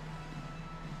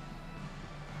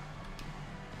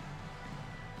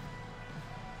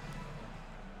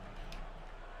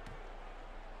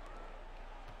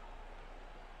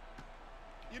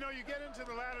 You know, you get into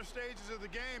the latter stages of the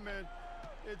game, and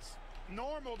it's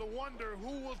normal to wonder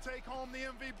who will take home the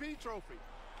MVP trophy.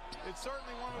 It's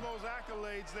certainly one of those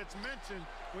accolades that's mentioned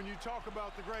when you talk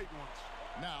about the great ones.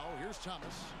 Now, here's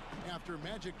Thomas after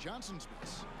Magic Johnson's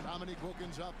miss. Dominique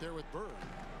Wilkins out there with Bird.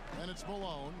 Then it's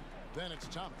Malone. Then it's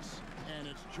Thomas. And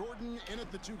it's Jordan in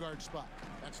at the 2-guard spot.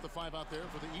 That's the 5 out there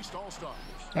for the East All-Stars.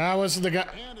 I wasn't the guy.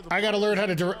 I got to learn how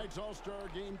to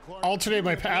alternate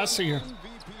my passing here.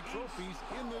 MVP trophies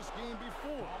in this game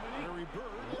before. Larry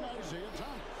Bird and Isaiah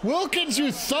Thomas. Wilkins,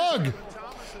 you thug!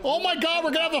 Oh my God,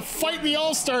 we're gonna have a fight in the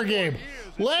All-Star game.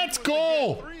 Let's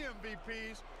go!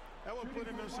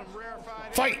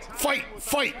 Fight, fight,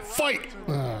 fight, fight!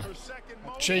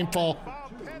 Shameful.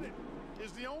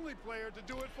 Is the only player to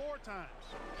do it 4 times.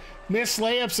 Miss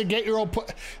layups and get your own.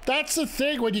 That's the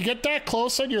thing. When you get that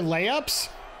close on your layups,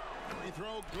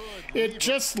 it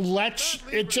just lets.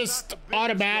 It just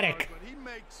automatic. But he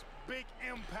makes big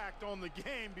impact on the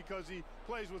game because he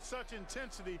plays with such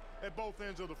intensity at both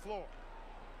ends of the floor.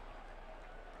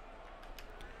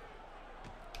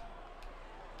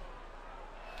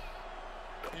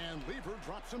 And Lever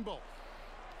drops them both.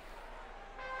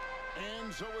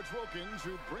 And so it's Wilkins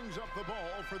who brings up the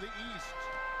ball for the East.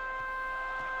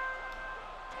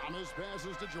 Thomas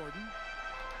passes to Jordan.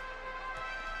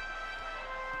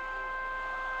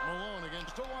 Malone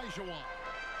against Olajuwon.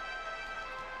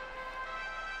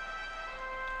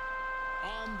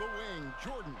 On the wing,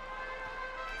 Jordan.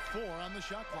 4 on the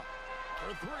shot clock.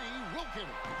 For 3, Wilkins.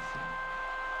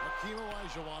 Hakeem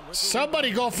Olajuwon with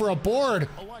somebody go for a board.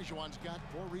 Olajuwon's got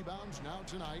 4 rebounds now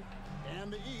tonight.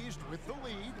 And the East with the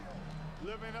lead.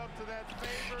 Living up to that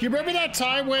favor. You remember that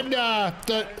time when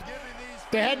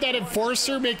they had that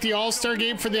enforcer make the All-Star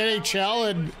game for the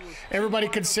NHL and everybody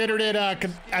considered it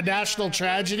a national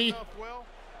tragedy? Well,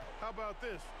 how about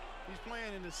this? He's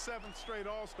playing in his 7th straight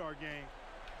All-Star game.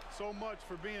 So much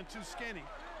for being too skinny.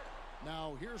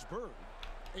 Now here's Bird.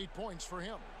 8 points for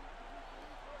him.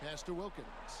 Pass to Wilkins.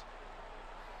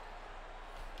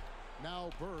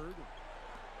 Now Bird.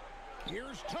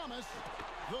 Here's Thomas.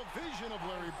 The vision of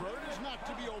Larry Bird is not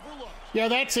to be overlooked. Yeah,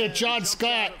 that's it. John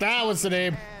Scott. That was the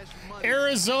name.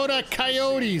 Arizona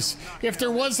Coyotes. If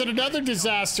there wasn't another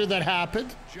disaster that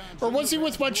happened. Or was he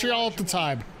with Montreal at the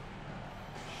time?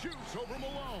 Shoots over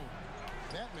Malone.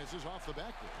 That misses off the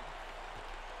backboard.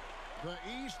 The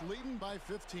East leading by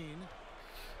 15.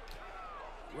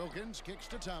 Wilkins kicks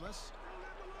to Thomas.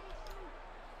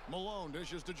 Malone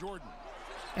dishes to Jordan.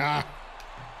 And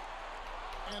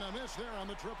a miss there on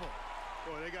the triple.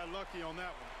 Boy, they got lucky on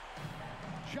that one.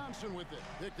 Johnson with it.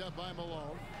 Picked up by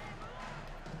Malone.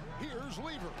 Here's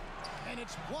Lever. And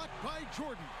it's blocked by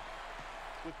Jordan.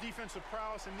 With defensive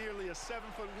prowess and nearly a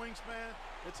 7-foot wingspan,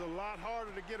 it's a lot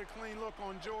harder to get a clean look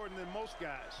on Jordan than most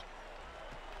guys.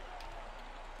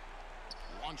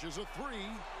 Launches a 3.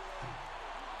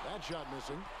 That shot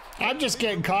missing. I'm just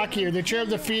getting cockier. They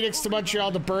trimmed the Phoenix to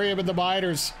Montreal to bury him in the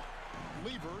minors.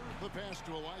 Lever, the pass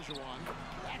to Olajuwon.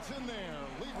 That's in there.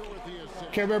 Lever with the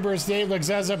assist. Can't remember his name. Like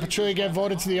Zaza Pachulia get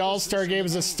voted to the All-Star game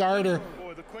as a starter.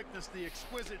 Boy, the quickness, the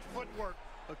exquisite footwork,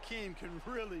 Hakeem can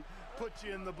really put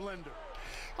you in the blender.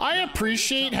 I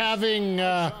appreciate having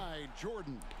the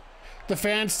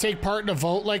fans take part in a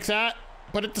vote like that,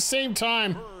 but at the same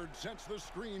time, Bird sets the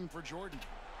screen for Jordan.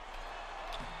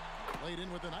 Laid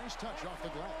in with a nice touch off the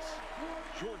glass.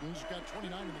 Jordan's got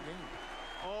 29 in the game.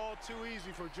 All too easy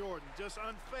for Jordan. Just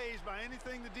unfazed by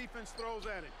anything the defense throws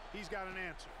at him. He's got an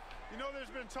answer. You know,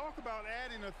 there's been talk about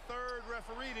adding a 3rd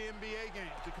referee to NBA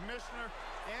games. The commissioner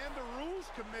and the rules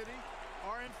committee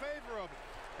are in favor of it.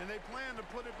 And they plan to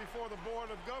put it before the Board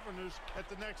of Governors at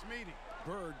the next meeting.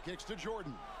 Bird kicks to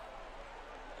Jordan.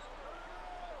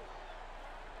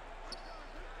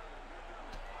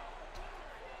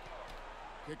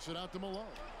 Kicks it out to Malone.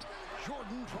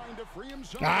 Jordan trying to free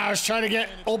himself. I was trying to get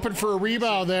open for a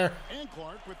rebound there. And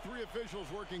Clark with 3 officials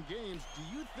working games. Do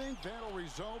you think that'll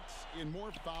result in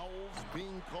more fouls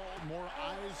being called, more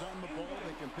eyes on the ball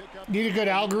they can pick up? Need a good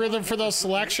algorithm for those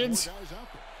selections.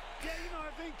 Yeah, you know,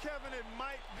 I think, Kevin, it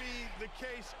might be the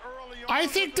case early on. I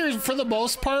think there's, for the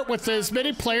most part, with as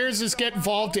many players as get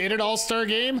involved in an All-Star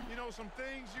game. You know, some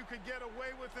things you could get away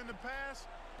with in the past,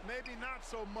 maybe not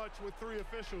so much with 3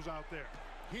 officials out there.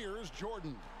 Here's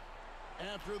Jordan.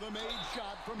 After the made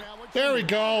shot from Alex. There we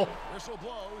go. Whistle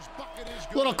blows. Bucket is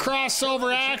good. Little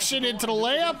crossover action into the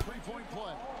layup. 3-point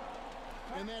play.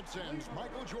 And that sends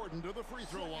Michael Jordan to the free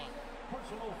throw line.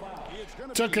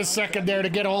 Took a second there to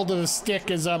get a hold of the stick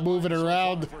as I'm moving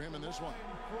around.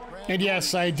 And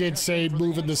yes, I did say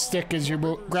moving the stick as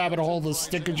you're grabbing a hold of the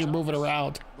stick as you're moving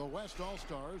around. The West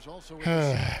All-Stars also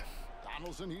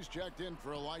Donaldson, he's checked in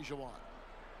for Elijah Watt.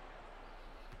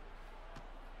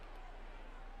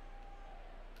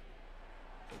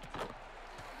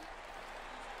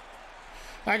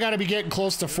 I got to be getting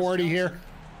close to 40 here.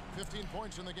 15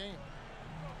 points in the game.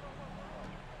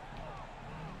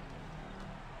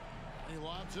 He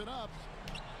lobs it up.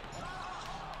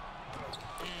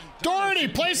 Doherty,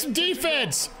 play some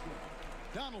defense.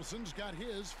 Donaldson's got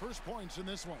his first points in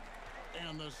this one.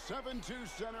 And the 7-2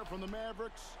 center from the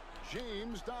Mavericks,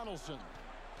 James Donaldson.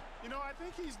 You know, I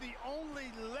think he's the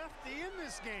only lefty in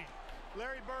this game.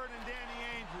 Larry Bird and Danny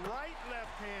Ainge right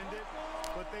left-handed,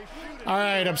 but they shoot it. All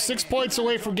right, I'm 6 points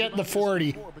away from getting the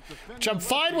 40, which I'm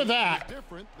fine with that.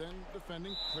 Different than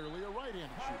defending clearly a right-handed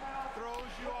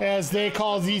shooter. As they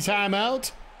call the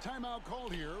timeout. Timeout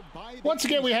called here by Once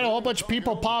again, we had a whole bunch of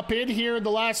people pop in here in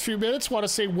the last few minutes. Want to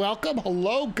say welcome,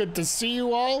 hello, good to see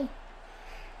you all.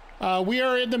 We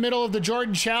are in the middle of the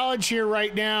Jordan Challenge here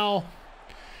right now.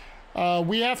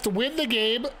 We have to win the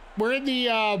game. We're in the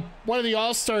one of the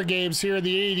All-Star games here in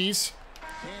the 80s.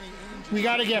 We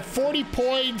got to get 40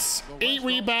 points, 8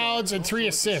 rebounds, and 3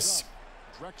 assists.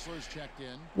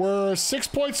 We're 6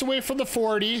 points away from the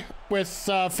 40 with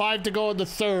 5 to go in the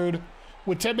third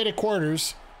with 10-minute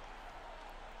quarters.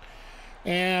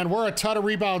 And we're a ton of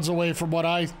rebounds away from what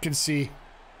I can see.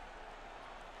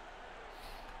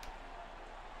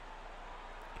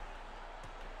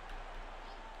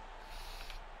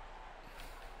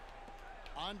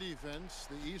 On defense,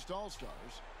 the East All-Stars.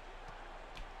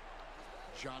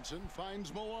 Johnson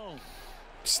finds Malone.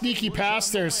 Sneaky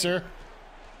pass there, sir.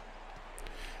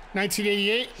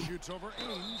 1988. Shoots over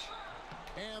Ainge.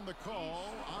 And the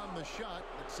call on the shot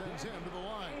that sends him to the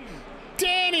line.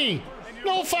 Danny!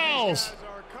 No fouls!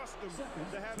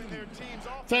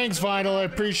 Thanks, Vinyl. I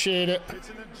appreciate it. It's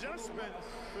an adjustment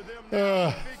for them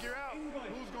to figure out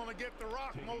who's going to get the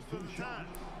rock most of the time.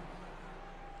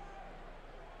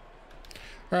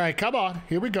 All right, come on.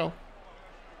 Here we go.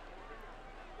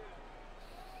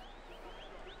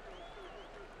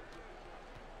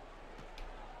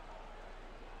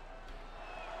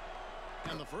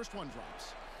 And the first one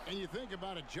drops. And you think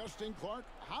about adjusting, Clark.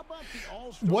 How about the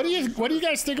All-Star? What do you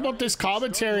guys think about this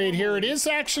commentary in here? It is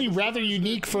actually rather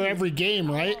unique for every game,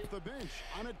 right?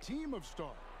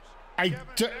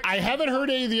 I haven't heard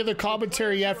any of the other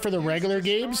commentary yet for the regular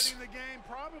games.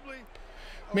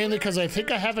 Mainly because I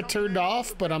think I have it turned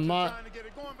off, but I'm not.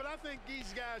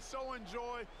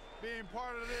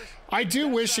 I do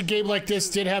wish a game like this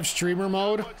did have streamer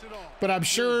mode, but I'm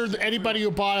sure anybody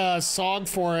who bought a song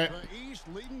for it. The East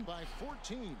leading by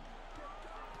 14.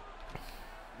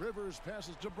 Rivers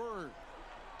passes to Bird.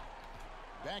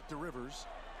 Back to Rivers.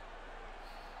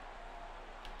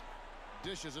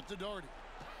 Dishes it to Doherty.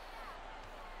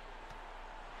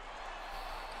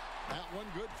 That one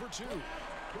good for 2.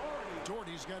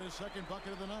 Doherty's got his second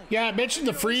bucket of the night. Yeah, I mentioned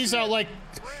the freeze out like.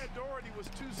 Brad Doherty was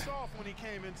too soft when he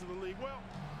came into the league. Well,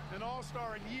 an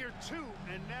all-star in year 2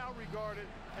 and now regarded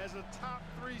as a top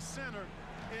 3 center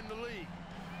in the league.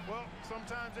 Well,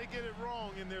 sometimes they get it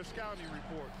wrong in their scouting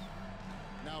reports.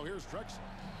 Now here's Drexler.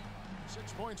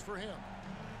 6 points for him.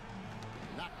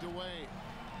 Knocked away.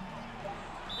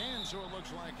 And so it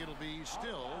looks like it'll be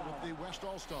still with the West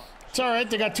All-Stars. It's all right.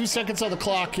 They got 2 seconds on the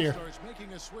clock here.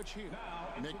 Making a switch here.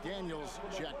 McDaniels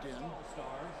checked in.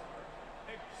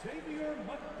 Xavier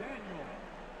McDaniel.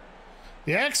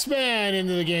 The X-Man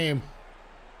into the game.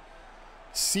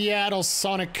 Seattle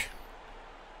Sonic.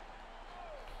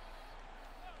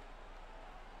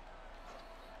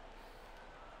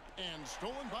 And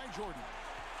stolen by Jordan.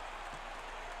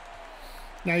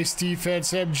 Nice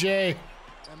defense, MJ.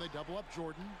 And they double up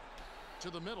Jordan to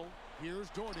the middle. Here's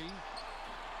Doherty.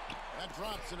 That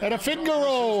drops. And a finger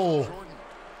roll.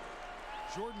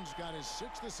 Jordan's got his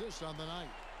 6th assist on the night.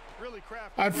 Really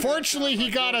crafty. Unfortunately, he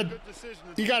got a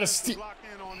locked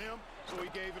in on him, so he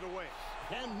gave it away.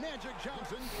 And Magic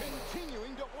Johnson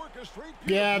continuing to orchestrate.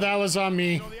 Yeah, that was on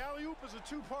me. You know, the alley-oop is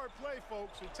a 2-part play,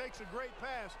 folks. It takes a great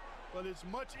pass, but it's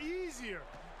much easier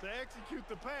to execute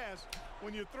the pass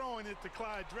when you're throwing it to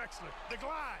Clyde Drexler. The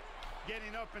glide.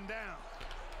 getting up and down.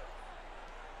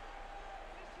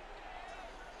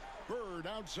 Bird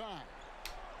outside.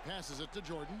 Passes it to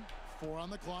Jordan. 4 on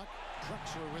the clock.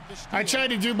 Drexler with the steal. I tried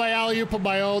to do my alley-oop of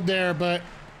my own there, but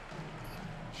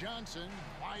Johnson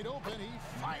wide open. He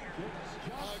fires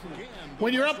again.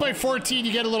 when you're up by 14,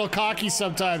 you get a little cocky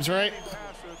sometimes, right?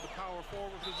 Passer at the power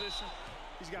forward position.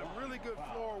 He's got really good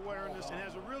floor awareness and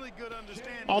has a really good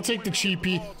understanding. I'll take the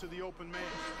cheapie. Ball to the open man.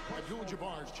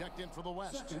 Abdul-Jabbar's checked in for the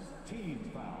West. Second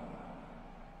team foul.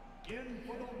 In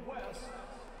for the West,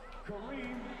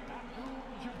 Kareem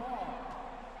Abdul-Jabbar.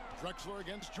 Drexler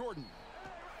against Jordan.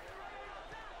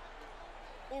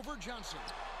 Over Johnson.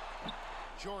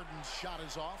 Jordan's shot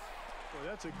is off. Boy,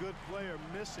 that's a good player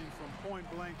missing from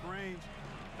point-blank range.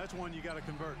 That's one you got to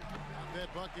convert.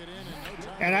 That bucket in no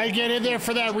time. And I get in there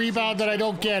for that rebound that I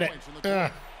don't get it.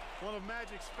 Ugh. One of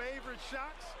Magic's favorite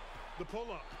shots, the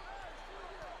pull-up.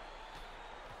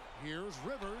 Here's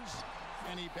Rivers,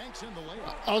 and he banks in the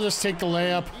layup. I'll just take the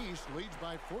layup. East leads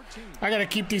by 14. I got to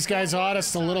keep these guys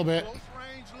honest a little bit. Close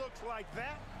range looks like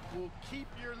that will keep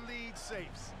your lead safe.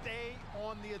 Stay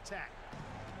on the attack.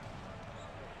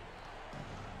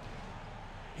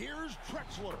 Here's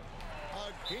Drexler.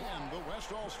 Again, the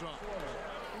West All-Star.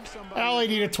 I only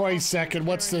need a 20-second.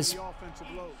 What's this?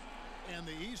 And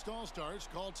the East All-Stars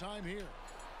call time here.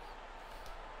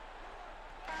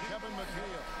 Kevin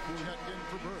McHale checked in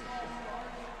for Bird.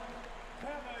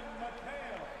 Kevin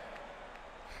McHale.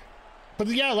 But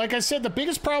yeah, like I said, the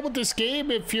biggest problem with this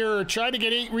game, if you're trying to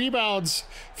get 8 rebounds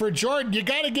for Jordan, you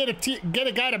got to get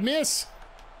a guy to miss.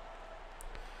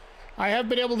 I haven't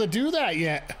been able to do that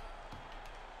yet.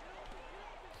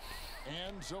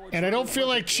 And I don't feel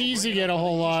like cheesing it a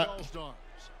whole lot.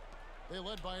 They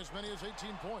led by as many as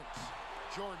 18 points.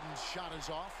 Jordan's shot is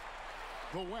off.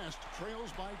 The West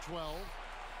trails by 12.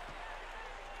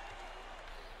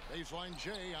 Baseline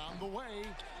J on the way.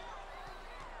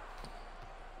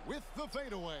 With the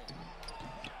fadeaway.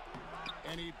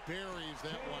 And he buries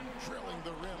that one, drilling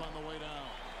the rim on the way down.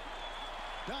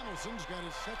 Donaldson's got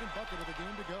his second bucket of the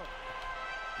game to go.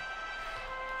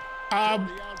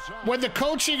 When the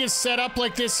coaching is set up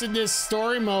like this in this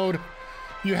story mode,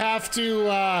 you have to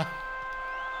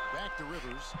back to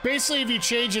Rivers. Basically, if you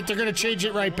change it, they're going to change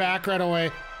it right back right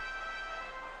away.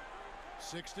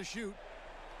 6 to shoot.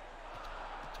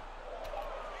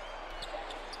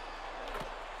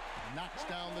 Knocks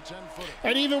down the 10-footer.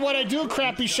 And even when I do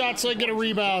crappy shots, I get a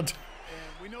rebound.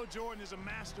 And we know Jordan is a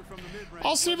master from the mid-range.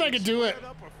 I'll see if I can do it.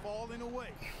 Up or falling away,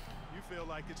 you feel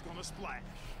like it's going to splash.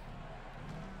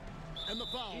 And the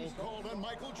foul called on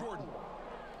Michael Jordan.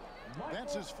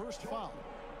 That's his first foul.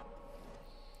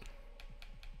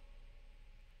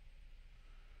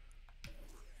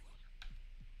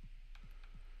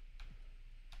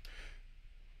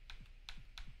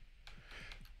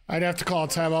 I'd have to call a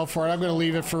timeout for it. I'm going to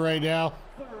leave it for right now.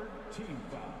 Third team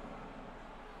foul.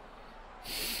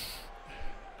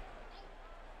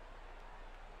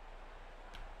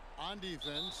 On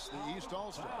defense, the East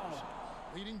All-Stars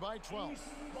leading by 12.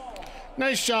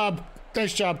 Nice job.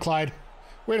 Nice job, Clyde.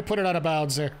 Way to put it out of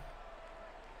bounds there.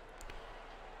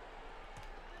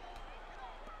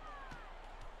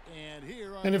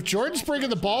 And if Jordan's bringing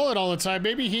the ball in all the time,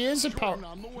 maybe he is a power.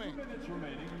 On the wing. 2 minutes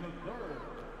remaining in the third.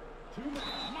 2 minutes.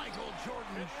 Michael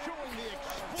Jordan showing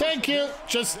the Thank you.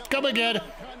 Just come again.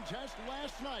 contest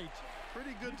last night.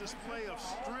 Pretty good display of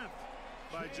strength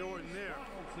by Jordan there.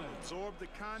 Absorbed the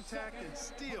contact and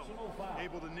still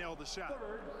able to nail the shot.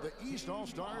 The East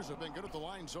All-Stars have been good at the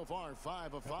line so far,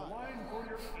 5 of 5. Line for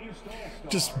your East All-Star.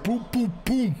 Just boom, boom,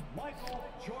 boom. Michael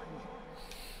Jordan.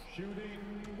 Shooting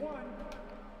 1.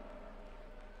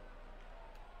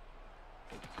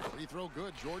 Free throw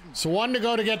good, Jordan. So 1 to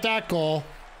go to get that goal.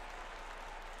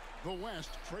 The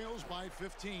West trails by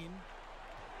 15.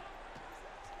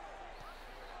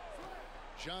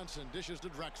 Johnson dishes to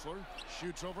Drexler,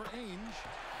 shoots over Ainge.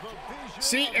 The vision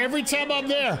See, every time I'm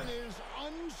there. is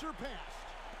unsurpassed.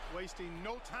 Wasting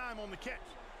no time on the catch.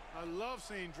 I love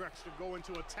seeing Drexler go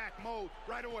into attack mode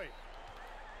right away.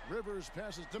 Rivers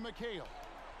passes to McHale.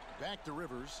 Back to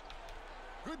Rivers.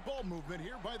 Good ball movement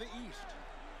here by the East.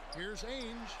 Here's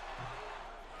Ainge.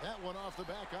 That one off the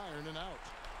back iron and out.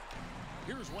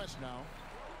 Here's West now.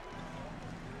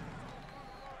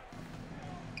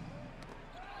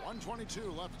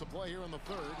 1:22 left to play here in the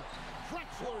third.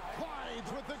 Drexler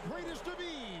glides with the greatest of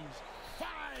ease. 5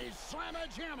 slamma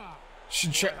jamma.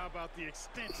 Should How about the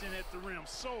extension at the rim?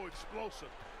 So explosive.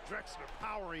 Drexler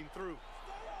powering through.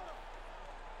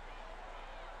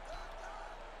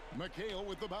 McHale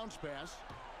with the bounce pass.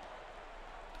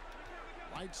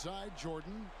 Right side,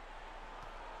 Jordan.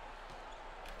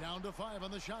 Down to 5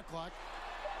 on the shot clock.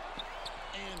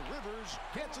 And Rivers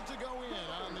gets it to go in.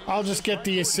 On the I'll just get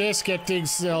the assist, get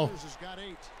things still. Rivers has got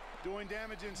 8. Doing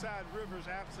damage inside, Rivers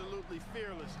absolutely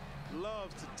fearless.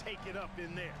 Loves to take it up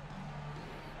in there.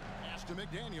 Pass to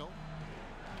McDaniel.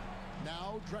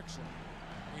 Now Drexler.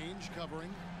 Ainge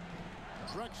covering.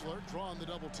 Drexler drawing the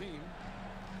double team.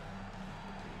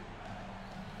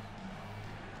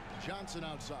 Johnson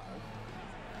outside.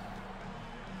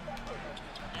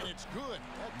 And it's good.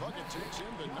 That bucket takes him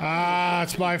to 9. Ah,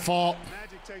 it's my fault.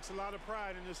 Magic takes a lot of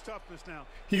pride in his toughness now.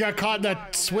 He got caught in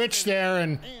that switch there,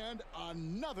 and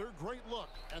another great look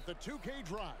at the 2K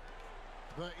drive.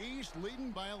 The East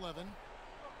leading by 11.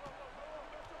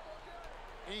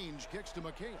 Ainge kicks to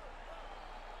McHale.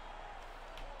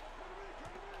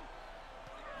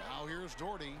 Now here's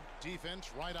Doherty.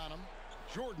 Defense right on him.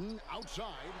 Jordan outside.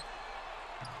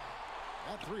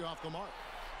 That 3 off the mark.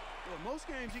 Well, most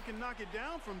games he can knock it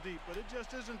down from deep, but it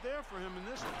just isn't there for him in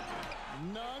this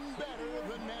one. None better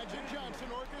than Magic Johnson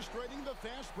orchestrating the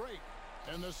fast break.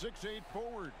 And the 6'8"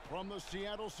 forward from the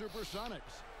Seattle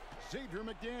Supersonics, Xavier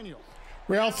McDaniel.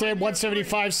 Real thin,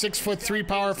 175, 6'3"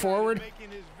 power forward. Making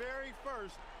his very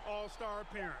first All-Star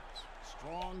appearance.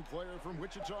 Strong player from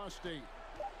Wichita State.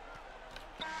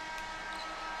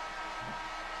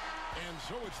 And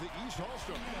so it's the East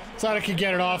All-Star. Thought I could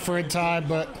get it off for in time,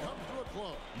 but Comes to a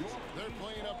close. They're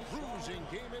playing a bruising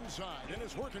game inside, and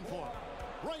it's working for them.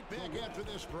 Right back after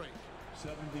this break.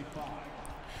 75.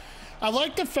 I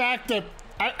like the fact that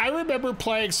I remember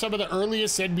playing some of the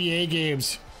earliest NBA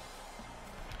games.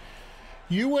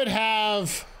 You would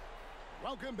have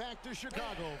Welcome back to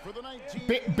Chicago for the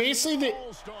 19 basically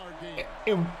All-Star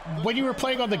game. when you were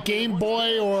playing on the Game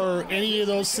Boy or any of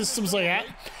those systems like that,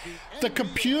 the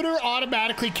computer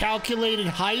automatically calculated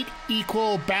height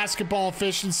equal basketball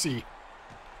efficiency.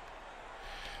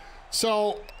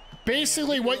 So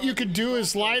basically what you could do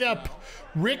is line up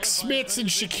Rick Smits and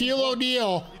Shaquille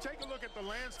O'Neal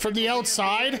from the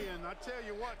outside,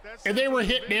 and they were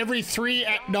hitting every 3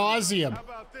 at nauseum. How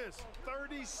about this?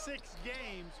 36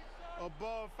 games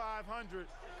above 500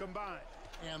 combined.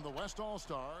 And the West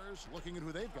All-Stars looking at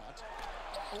who they've got.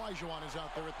 Olajuwon is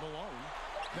out there at Malone.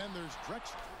 Then there's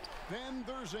Drexler. Then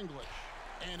there's English.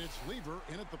 And it's Lever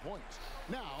in at the point.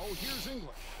 Now here's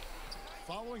English.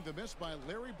 Following the miss by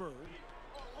Larry Bird,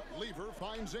 Lever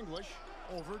finds English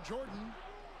over Jordan.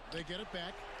 They get it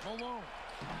back. Malone.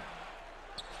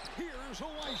 Here's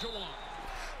Olajuwon.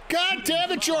 God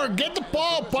damn it, Jordan, get the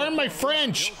ball, pardon my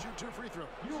French. He'll shoot 2 free throws.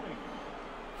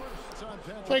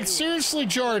 Like, seriously,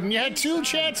 Jordan, you had 2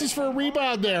 chances for a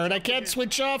rebound there, and I can't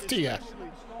switch off to you.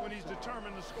 When he's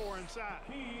determined to score inside.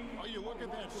 Oh, you look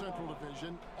at that Central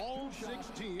Division, all 6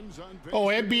 teams on base. Oh,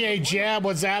 NBA Jam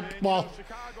was that, well,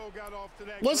 Chicago got off to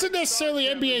that wasn't necessarily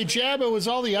NBA Jam, it was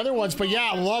all the other ones, but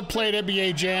yeah, I love playing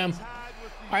NBA Jam.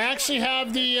 I actually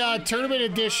have the tournament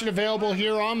edition available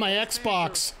here on my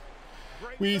Xbox.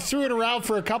 We threw it around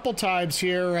for a couple times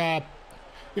here.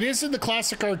 It is in the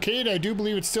Classic Arcade. I do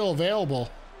believe it's still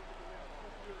available.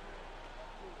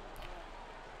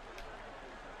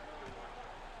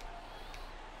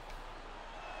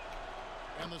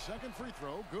 And the second free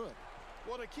throw, good.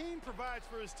 What Akeem provides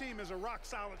for his team is a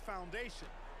rock-solid foundation.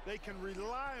 They can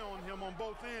rely on him on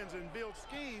both ends and build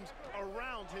schemes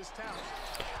around his talent.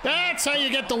 That's how you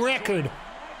get the record.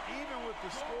 Even with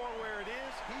the score where it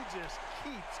is, he just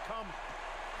keeps coming.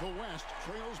 The West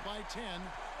trails by 10.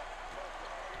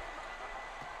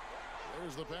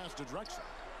 There's the pass to Drexler.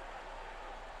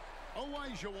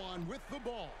 Olajuwon with the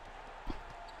ball.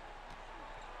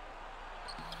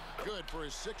 Good for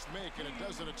his 6th make, and it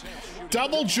doesn't attempt.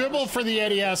 Double dribble for the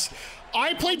NES.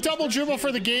 I played double dribble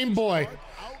for the Game Boy.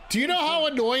 Do you know how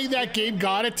annoying that game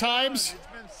got at times? It's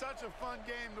been such a fun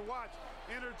game to watch,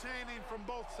 entertaining from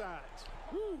both sides.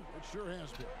 Woo, it sure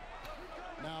has been.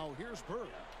 Now here's Bird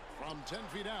from 10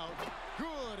 feet out.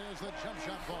 Good as the jump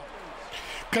shot ball.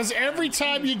 Because every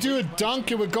time you do a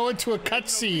dunk, it would go into a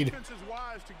cutscene. Defense is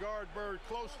wise to guard Bird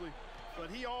closely, but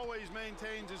he always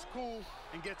maintains his cool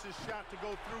and gets his shot to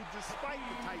go through despite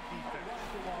the tight defense.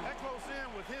 That close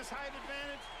in with his height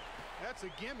advantage, that's a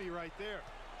gimme right there.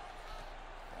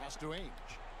 Pass to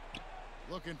Ainge.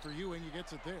 Looking for Ewing, he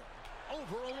gets it there.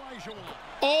 Over Olajuwon.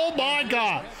 Oh my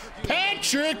God,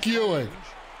 Patrick Ewing.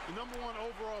 The #1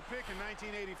 overall pick in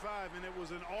 1985, and it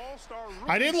was an all-star rookie.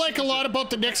 I didn't like a lot about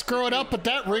the Knicks growing up, but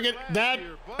that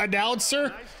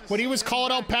announcer, when he was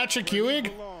calling out Patrick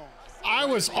Ewing, I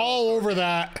was all over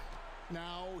that.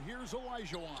 Now here's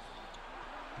Olajuwon.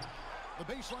 The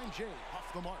baseline J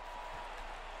off the mark.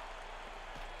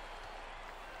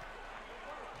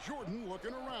 Jordan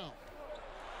looking around.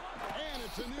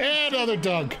 And another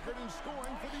dunk.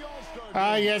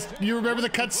 Yes, you remember the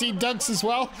cutscene dunks as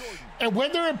well? And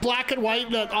when they're in black and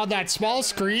white on that small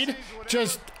screen,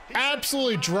 just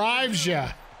absolutely drives you.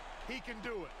 He can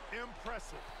do it.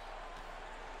 Impressive.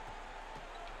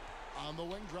 On the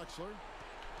wing, Drexler.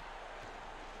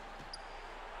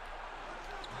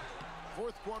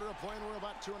 Fourth quarter of play, and we're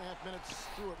about 2.5 minutes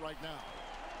through it right now.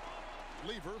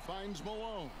 Lever finds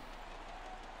Malone.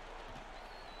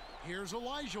 Here's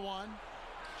Olajuwon.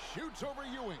 Shoots over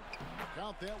Ewing.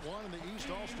 Count that one in the East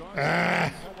All-Stars.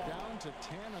 Cut down to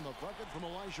 10 on the bucket from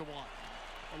Olajuwon.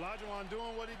 Olajuwon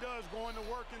doing what he does, going to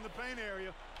work in the paint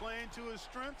area, playing to his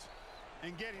strengths,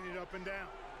 and getting it up and down.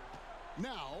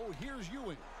 Now, here's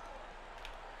Ewing.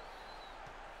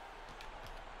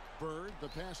 Bird, the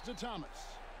pass to Thomas.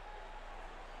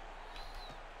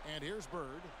 And here's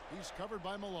Bird. He's covered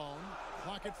by Malone.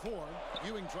 Clock at 4.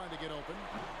 Ewing trying to get open.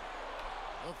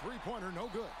 A three-pointer, no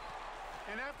good.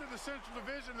 And after the Central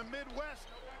Division, the Midwest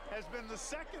has been the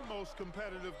second most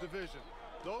competitive division.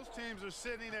 Those teams are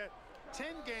sitting at 10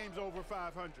 games over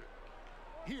 500.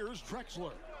 Here's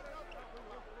Drexler.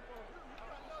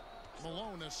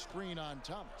 Malone, a screen on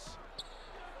Thomas.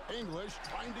 English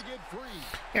trying to get free.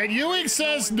 And Ewing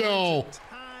says no.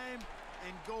 Time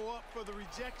and go up for the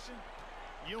rejection.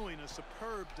 Ewing, a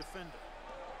superb defender.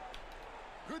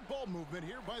 Good ball movement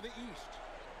here by the East.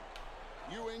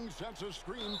 Ewing sets a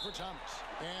screen for Thomas.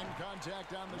 And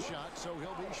contact on the shot, so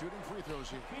he'll be shooting free throws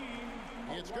here.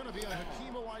 It's going to be a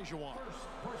Hakeem Olajuwon.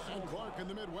 And Clark in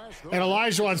the Midwest. And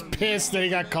Olajuwon's pissed that he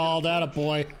got called out, a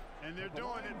boy. And they're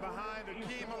doing it behind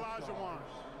Hakeem Olajuwon.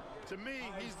 To me,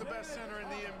 he's the best center in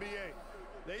the NBA.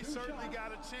 They certainly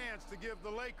got a chance to give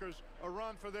the Lakers a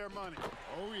run for their money.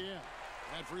 Oh, yeah.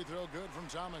 That free throw good from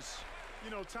Thomas.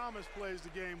 You know, Thomas plays the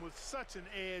game with such an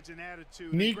edge and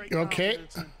attitude. Neat. And great Okay.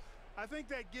 confidence. And I think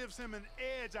that gives him an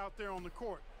edge out there on the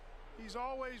court. He's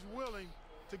always willing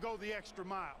to go the extra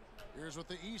mile. Here's what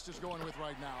the East is going with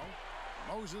right now.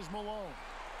 Moses Malone.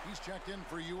 He's checked in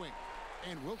for Ewing.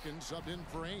 And Wilkins subbed in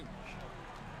for Ainge.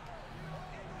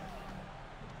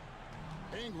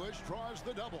 English draws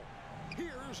the double.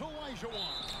 Here's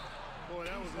Olajuwon. Boy,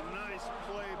 that was a nice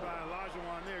play by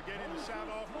Olajuwon there, getting the shot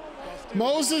off.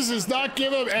 Moses does not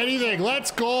give him anything.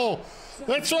 Let's go.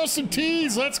 Let's throw some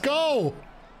tees. Let's go.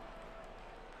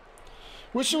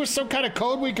 Wish there was some kind of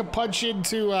code we could punch in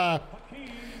to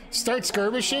start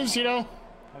skirmishes, you know?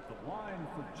 At the line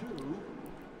for 2.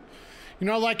 You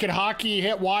know, like in hockey, you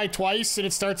hit Y twice and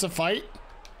it starts a fight?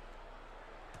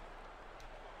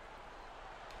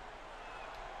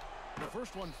 The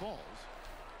first one falls.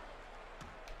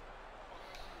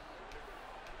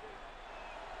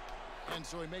 And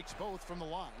so he makes both from the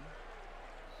line.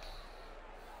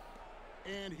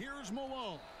 And here's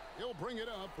Malone. He'll bring it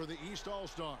up for the East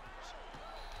All-Stars.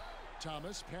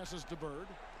 Thomas passes to Bird.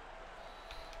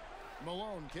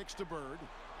 Malone kicks to Bird.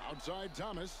 Outside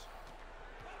Thomas.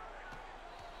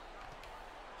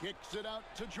 Kicks it out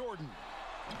to Jordan.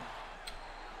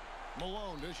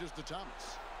 Malone dishes to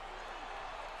Thomas.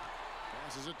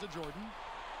 Passes it to Jordan.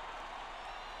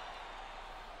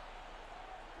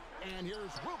 And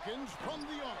here's Wilkins from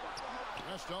the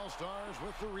arc. West All-Stars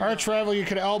with the rebound. Arch rival, you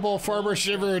could elbow former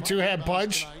Shiver a two-hand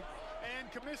punch.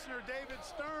 And Commissioner David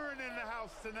Stern in the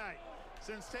house tonight.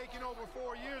 Since taking over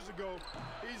 4 years ago,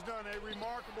 he's done a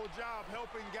remarkable job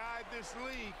helping guide this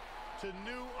league to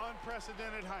new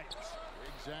unprecedented heights.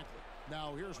 Exactly.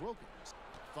 Now here's Wilkins.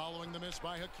 Following the miss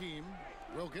by Hakeem.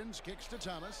 Wilkins kicks to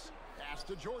Thomas. Pass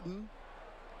to Jordan.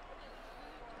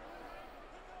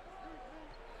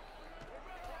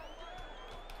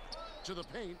 To the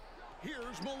paint.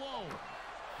 Here's Malone.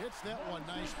 Hits that one.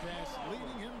 Nice pass,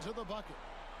 leading him to the bucket.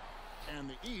 And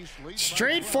the East leads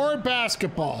straightforward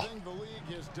basketball. One thing the league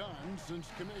has done since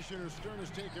Commissioner Stern has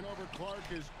taken over, Clark,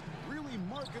 is really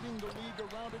marketing the league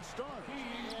around its stars.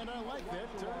 And I like that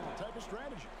type of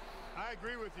strategy. I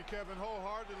agree with you, Kevin,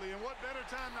 wholeheartedly. And what better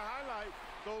time to highlight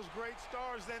those great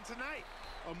stars than tonight?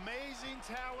 Amazing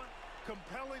talent,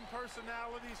 compelling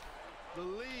personalities. The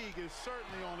league is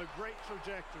certainly on a great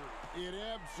trajectory. It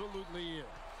absolutely is.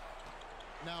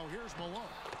 Now here's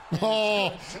Malone.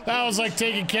 Oh, that was like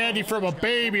taking candy from a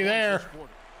baby there.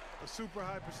 A super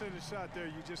high percentage shot there.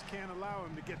 You just can't allow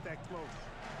him to get that close.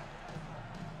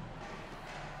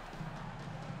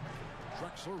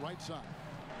 Drexler right side.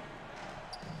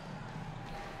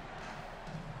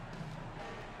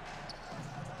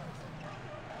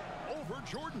 Over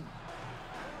Jordan.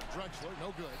 Drexler,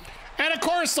 no good. And of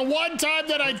course, the one time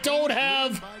that I don't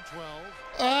have.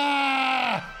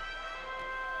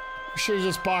 Should have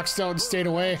just boxed out and stayed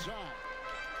away.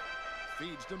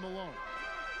 Feeds to Malone.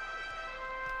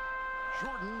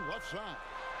 Jordan, left side.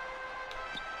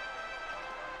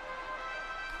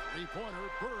 Three-pointer,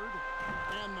 Bird.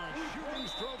 And the shooting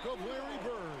stroke of Larry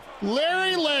Bird.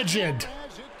 Larry Legend.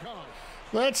 As it comes.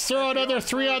 Let's throw another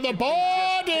three on the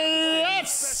board.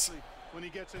 Yes! When he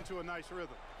gets into a nice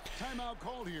rhythm. Timeout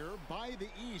called here by the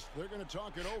East. They're going to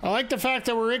talk it over. I like the fact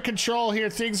that we're in control here.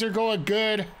 Things are going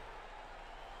good.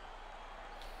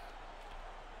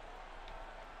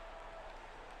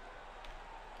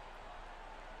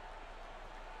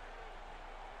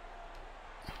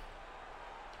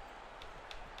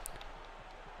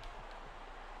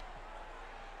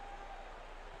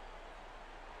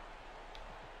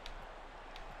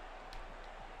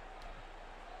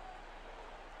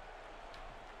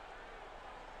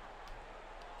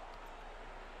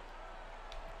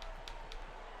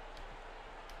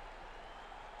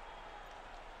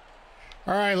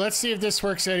 All right, let's see if this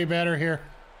works any better here.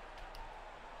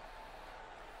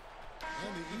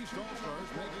 And the East All-Stars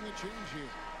making a change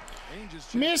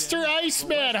here. Mr.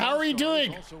 Iceman, how are you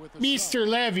doing? Mr.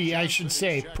 Levy, I should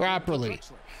say, properly.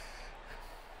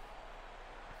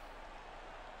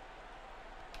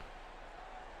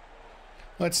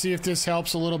 Let's see if this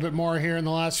helps a little bit more here in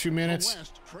the last few minutes.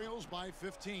 West trails by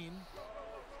 15.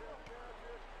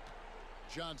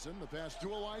 Johnson, the pass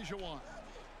to Elijah Wan.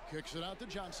 Kicks it out to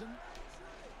Johnson.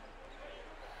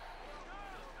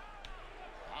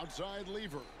 Outside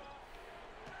Lever.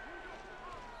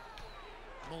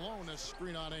 Malone, a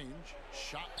screen on Ainge.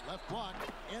 Shot left block,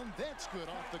 and that's good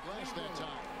off the glass that time.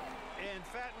 And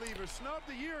Fat Lever snubbed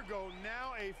a year ago,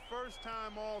 now a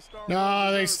first-time All-Star.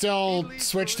 No, they still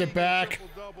switched it back.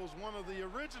 Doubles, one of the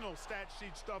original stat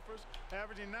sheet stuffers,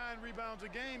 averaging 9 rebounds a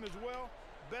game as well.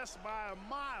 Best by a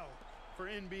mile for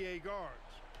NBA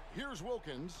guards. Here's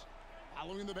Wilkins.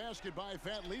 Following the basket by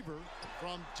Fat Lever.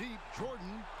 From deep,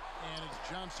 Jordan. And it's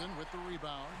Johnson with the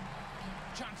rebound.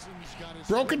 Johnson's got his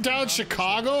broken down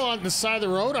Chicago on the side of the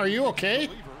road. Are you okay?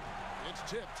 It's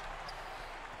tipped.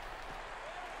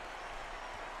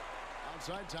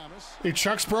 Outside Thomas. Your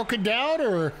Chuck's broken down,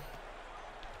 or?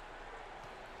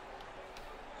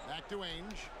 Back to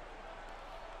Ainge.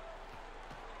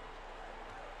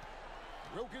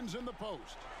 Wilkins in the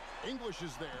post. English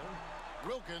is there.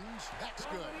 Wilkins, that's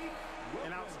good.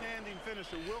 An outstanding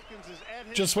finisher. Wilkins is at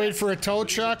his just wait for a toe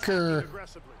chuck, or?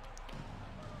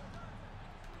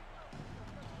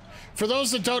 For those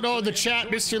that don't know in the chat,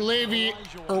 Mr. Levy,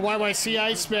 or YYC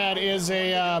Iceman, is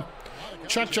a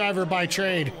truck driver by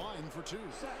trade.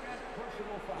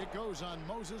 It goes on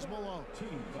Moses Malone.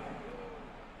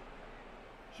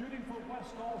 Shooting for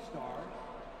West All-Stars.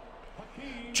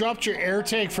 Dropped your air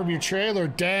tank from your trailer.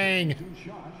 Dang.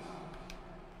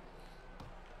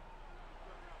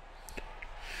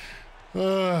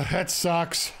 That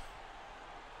sucks.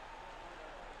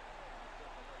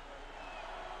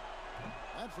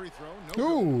 That free throw, no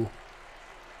Ooh. good.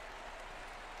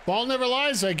 Ball never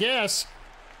lies, I guess.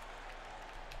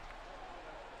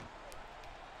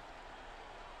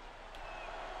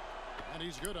 And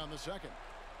he's good on the second.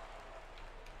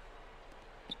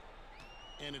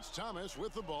 And it's Thomas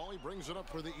with the ball. He brings it up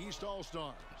for the East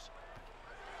All-Stars.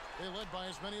 They led by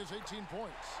as many as 18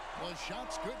 points. The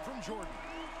shot's good from Jordan.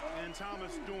 And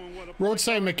Thomas doing what a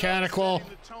roadside mechanical.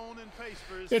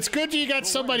 It's good that you got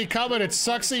somebody coming. It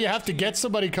sucks that you have to get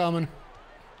somebody coming.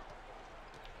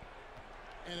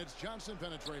 And it's Johnson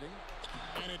penetrating.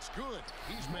 And it's good.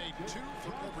 He's made 2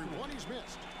 for every one he's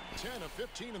missed. 10 of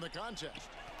 15 in the contest.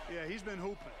 Yeah, he's been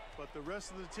hooping, but the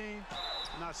rest of the team,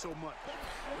 not so much.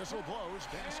 Whistle blows.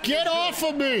 Get off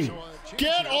of me!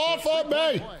 Get off of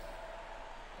me!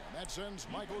 And that sends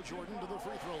Michael Jordan to the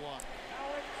free throw line.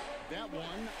 That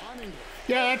one on English.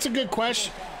 Yeah, that's a good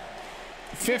question.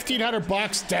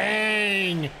 $1,500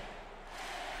 dang. At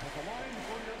the line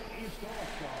for your East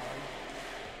All-Stars,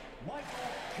 Michael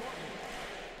Jordan.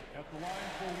 At the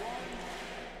line for one.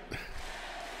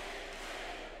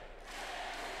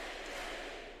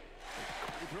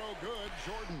 Free throw good,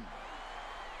 Jordan.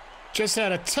 Just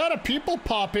had a ton of people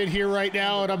pop in here right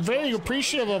now, and I'm very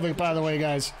appreciative of it, by the way,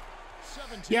 guys.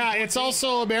 Yeah, it's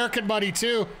also American money,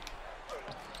 too.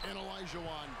 And Elijah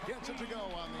Wan gets it to go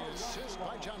on the assist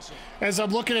by Johnson. As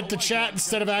I'm looking at the chat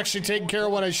instead of actually taking care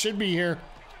of what I should be here.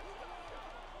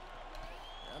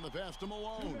 And the pass to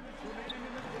Malone.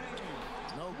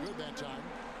 No good that time.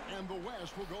 And the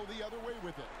West will go the other way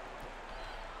with it.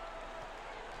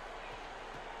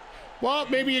 Well,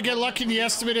 maybe you get lucky and the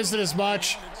estimate isn't as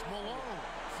much. And it's Malone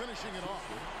finishing it off.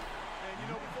 And you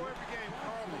know, before every game,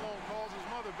 Karl Malone calls his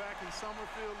mother back in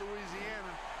Summerfield,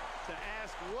 Louisiana, to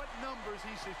ask what numbers he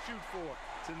should shoot for.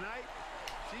 Tonight,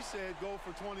 she said go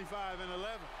for 25 and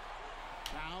 11.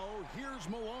 Now, here's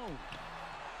Malone.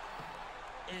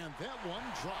 And that one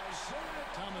drops.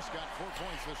 Thomas got 4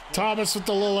 points this quarter. Thomas with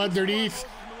the little underneath.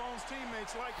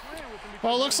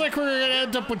 Well, it looks like we're going to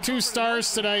end up with 2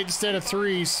 stars tonight instead of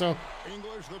 3, so.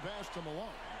 English the pass to Malone.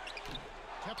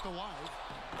 Kept alive.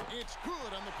 It's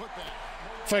good on the putback.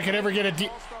 If I could ever get a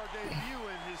All-star debut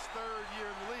in his 3rd year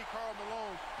in the league, Karl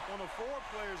Malone, one of 4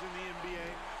 players in the NBA,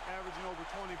 averaging over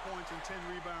 20 points and 10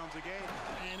 rebounds a game.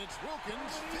 And it's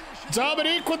Wilkins finishing.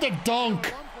 Dominique with the dunk.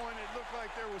 At one point, it looked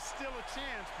like there was still a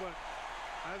chance, but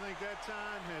I think that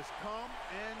time has come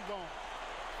and gone.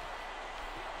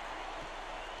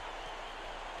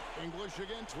 English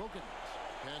against Wilkins.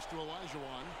 Pass to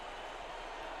Olajuwon.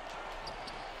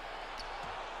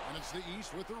 And it's the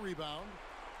East with the rebound.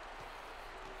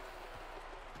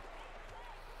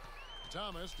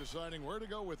 Thomas deciding where to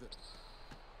go with it.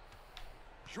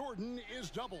 Jordan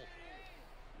is double.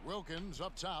 Wilkins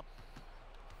up top.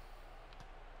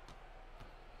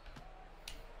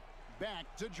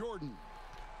 Back to Jordan.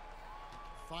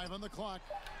 5 on the clock.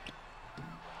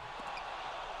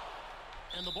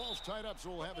 And the ball's tied up, so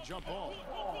we'll have a jump ball.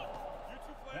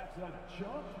 That's a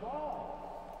jump ball.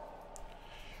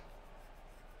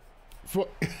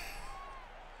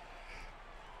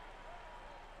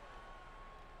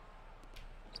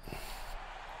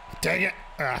 Dang it.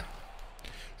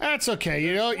 That's okay.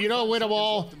 You don't win them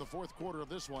all. In the 4th quarter of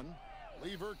this one,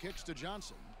 Lever kicks to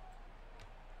Johnson.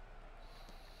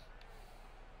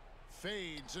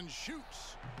 Fades and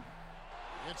shoots.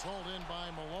 It's hauled in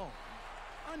by Malone.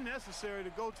 Unnecessary to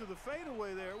go to the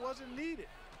fadeaway there. It wasn't needed.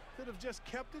 Could have just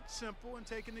kept it simple and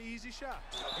taken the easy shot.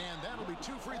 And that'll be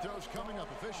 2 free throws coming up.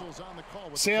 Officials on the call.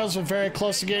 With Sales were very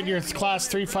close to getting your class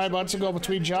 3-5 months ago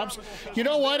between jobs. You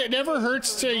know what? It never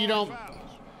hurts to,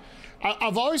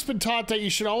 I've always been taught that you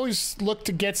should always look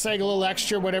to get saying a little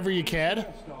extra whatever you can.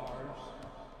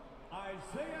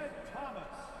 Isaiah Thomas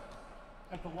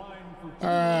at the line for 2. All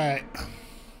right.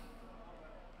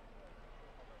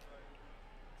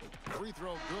 Free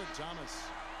throw good, Thomas.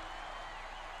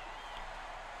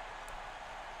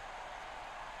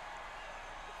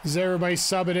 Is everybody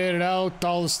subbing in and out?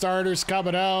 All the starters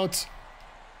coming out.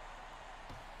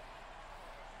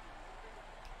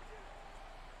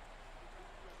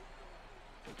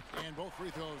 And both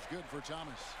free throws good for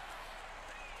Thomas.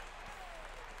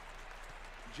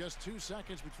 Just 2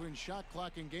 seconds between shot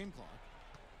clock and game clock.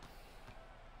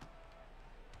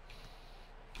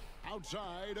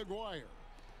 Outside, Aguirre.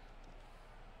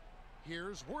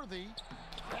 Here's Worthy.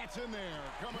 That's in there.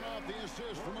 Coming off the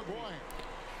assist from Aguirre.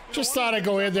 Just thought I'd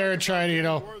go in there and try to,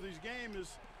 Worthy's game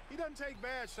is he doesn't take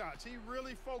bad shots. He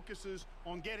really focuses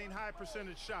on getting high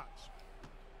percentage shots.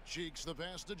 Cheeks the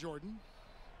pass to Jordan.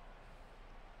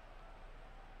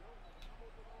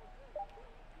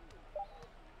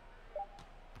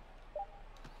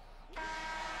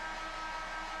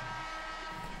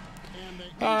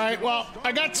 All right, well,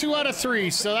 I got 2 out of 3,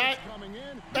 so that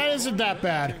isn't that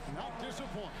bad.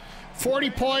 40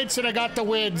 points, and I got the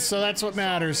win, so that's what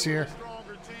matters here.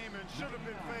 Stronger team and should have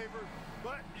been favored,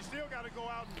 but you still got to go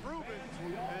out and prove it,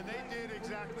 and they did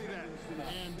exactly that.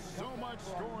 And so much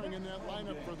scoring in that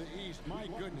lineup for the East. My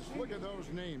goodness, look at those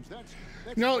names. That's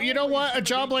No, you know what? A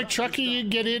job like trucking you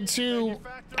get into,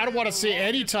 I don't want to say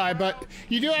any time, but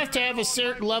you do have to have a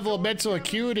certain level of mental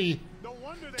acuity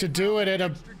to do it at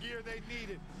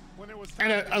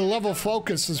a level of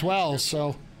focus as well.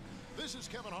 So This is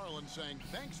Kevin Harlan saying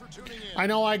thanks for tuning in. I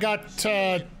know I got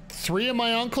 3 of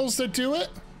my uncles that do it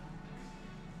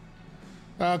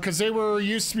because they were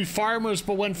used to be farmers,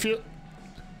 but when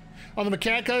on the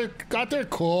mechanic got there,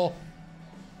 cool.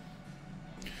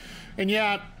 And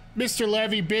yeah, Mr.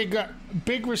 Levy,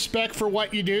 big respect for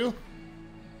what you do.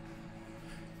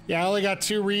 Yeah, I only got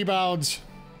 2 rebounds.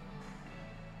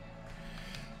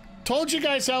 Told you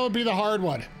guys that would be the hard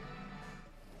one.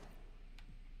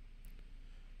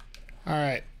 All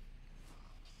right.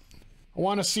 I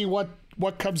want to see what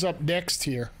comes up next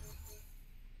here.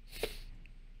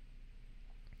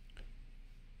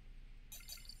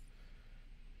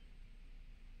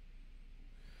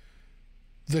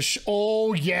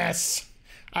 Oh yes,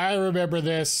 I remember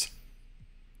this.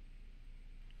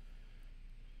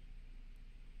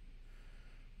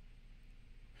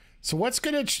 So what's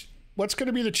gonna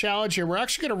be the challenge here? We're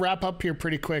actually gonna wrap up here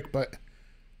pretty quick, but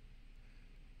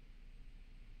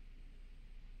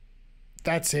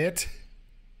that's it.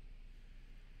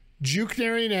 Juke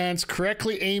Nary Nance,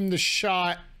 correctly aim the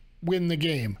shot, win the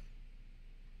game.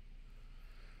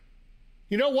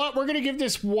 You know what? We're gonna give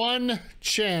this one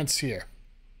chance here.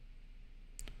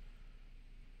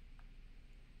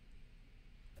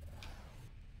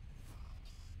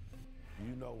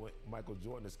 You know when Michael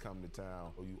Jordan is coming to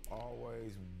town, you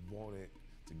always wanted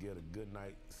to get a good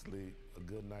night's sleep, a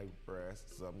good night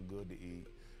rest, something good to eat,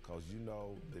 because you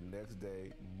know the next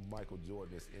day Michael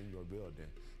Jordan is in your building.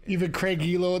 Even Craig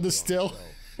Elo in the still.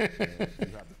 And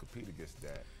you have to compete against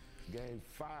that. Game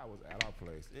 5 was at our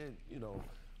place, and you know,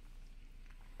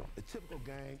 a typical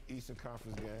game, Eastern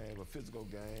Conference game, a physical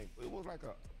game. It was like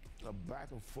a back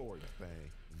and forth thing.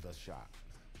 The shot.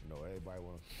 You know, everybody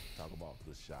want to talk about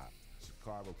the shot.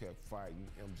 Chicago kept fighting.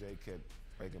 MJ kept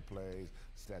making plays.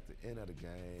 It's at the end of the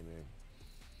game, and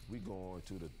we going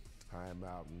to the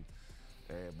timeout, and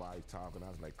everybody talking. I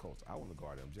was like, Coach, I want to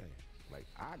guard MJ. Like,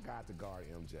 I got to guard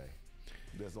MJ.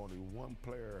 There's only one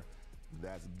player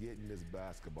that's getting this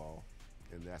basketball,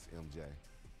 and that's MJ.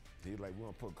 He's like, we're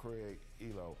going to put Craig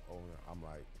Elo on it. I'm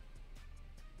like,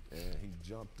 and he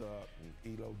jumped up,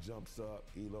 and Elo jumps up.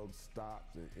 Elo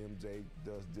stops, and MJ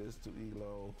does this to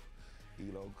Elo.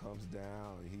 Elo comes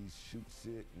down, and he shoots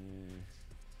it, and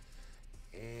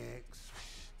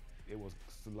it was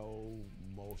slow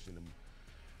motion.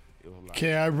 It was like,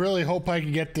 Okay, I really hope I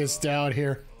can get this down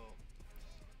here.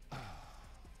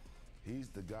 He's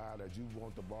the guy that you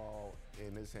want the ball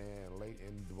in his hand late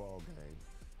in the ball game,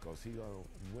 because he's going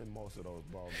to win most of those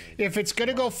ball games. If it's going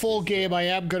to go full game, I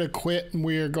am going to quit, and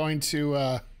we are going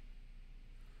to...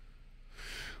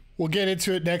 we'll get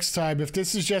into it next time. If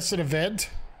this is just an event...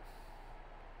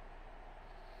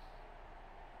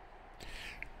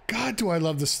 God, do I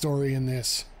love the story in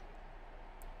this.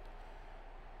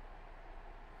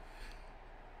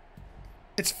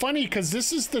 It's funny because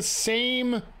this is the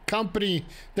same company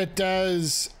that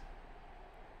does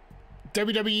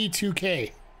WWE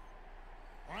 2K.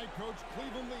 All right, Coach,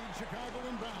 Cleveland leads, Chicago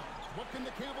inbound. What can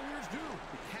the Cavaliers do?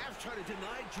 Half trying to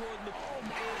deny Jordan the ball. Oh,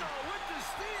 with the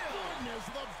steal. Goodness,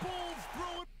 the Bulls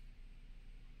throw it.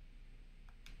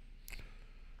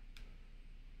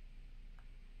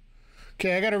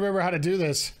 Okay, I got to remember how to do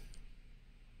this.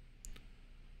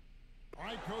 All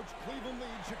right, Coach, Cleveland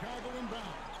leads, Chicago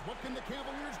inbound. What can the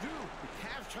Cavaliers do?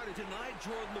 Half trying to deny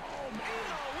Jordan the ball. Oh,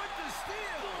 with the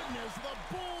steal. Goodness,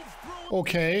 the Bulls throw it.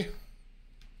 Okay.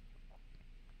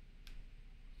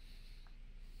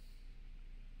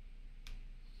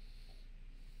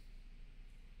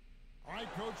 All right,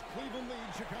 Coach, Cleveland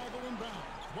leads, Chicago inbound.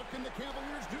 What can the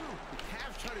Cavaliers do?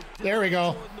 Half trying to There we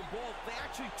go. Jordan the ball. They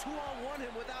actually 2-on-1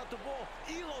 him without the ball.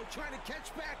 Elo trying to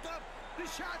catch back up. The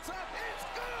shot's up. It's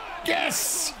good.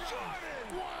 Yes!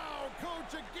 Jordan. Wow,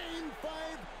 Coach, a Game 5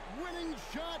 winning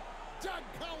shot. Doug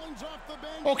Collins off the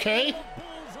bench. Okay. The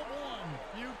Bulls have won.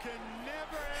 You can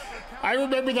never ever count. I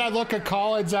remember that look of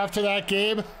Collins after that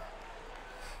game.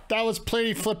 That was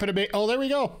pretty flipping a bit. Oh, there we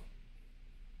go.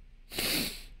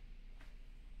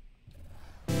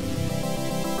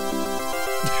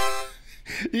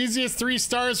 Easiest 3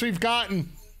 stars we've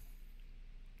gotten.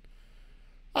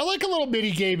 I like a little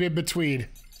mini game in between.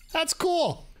 That's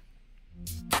cool.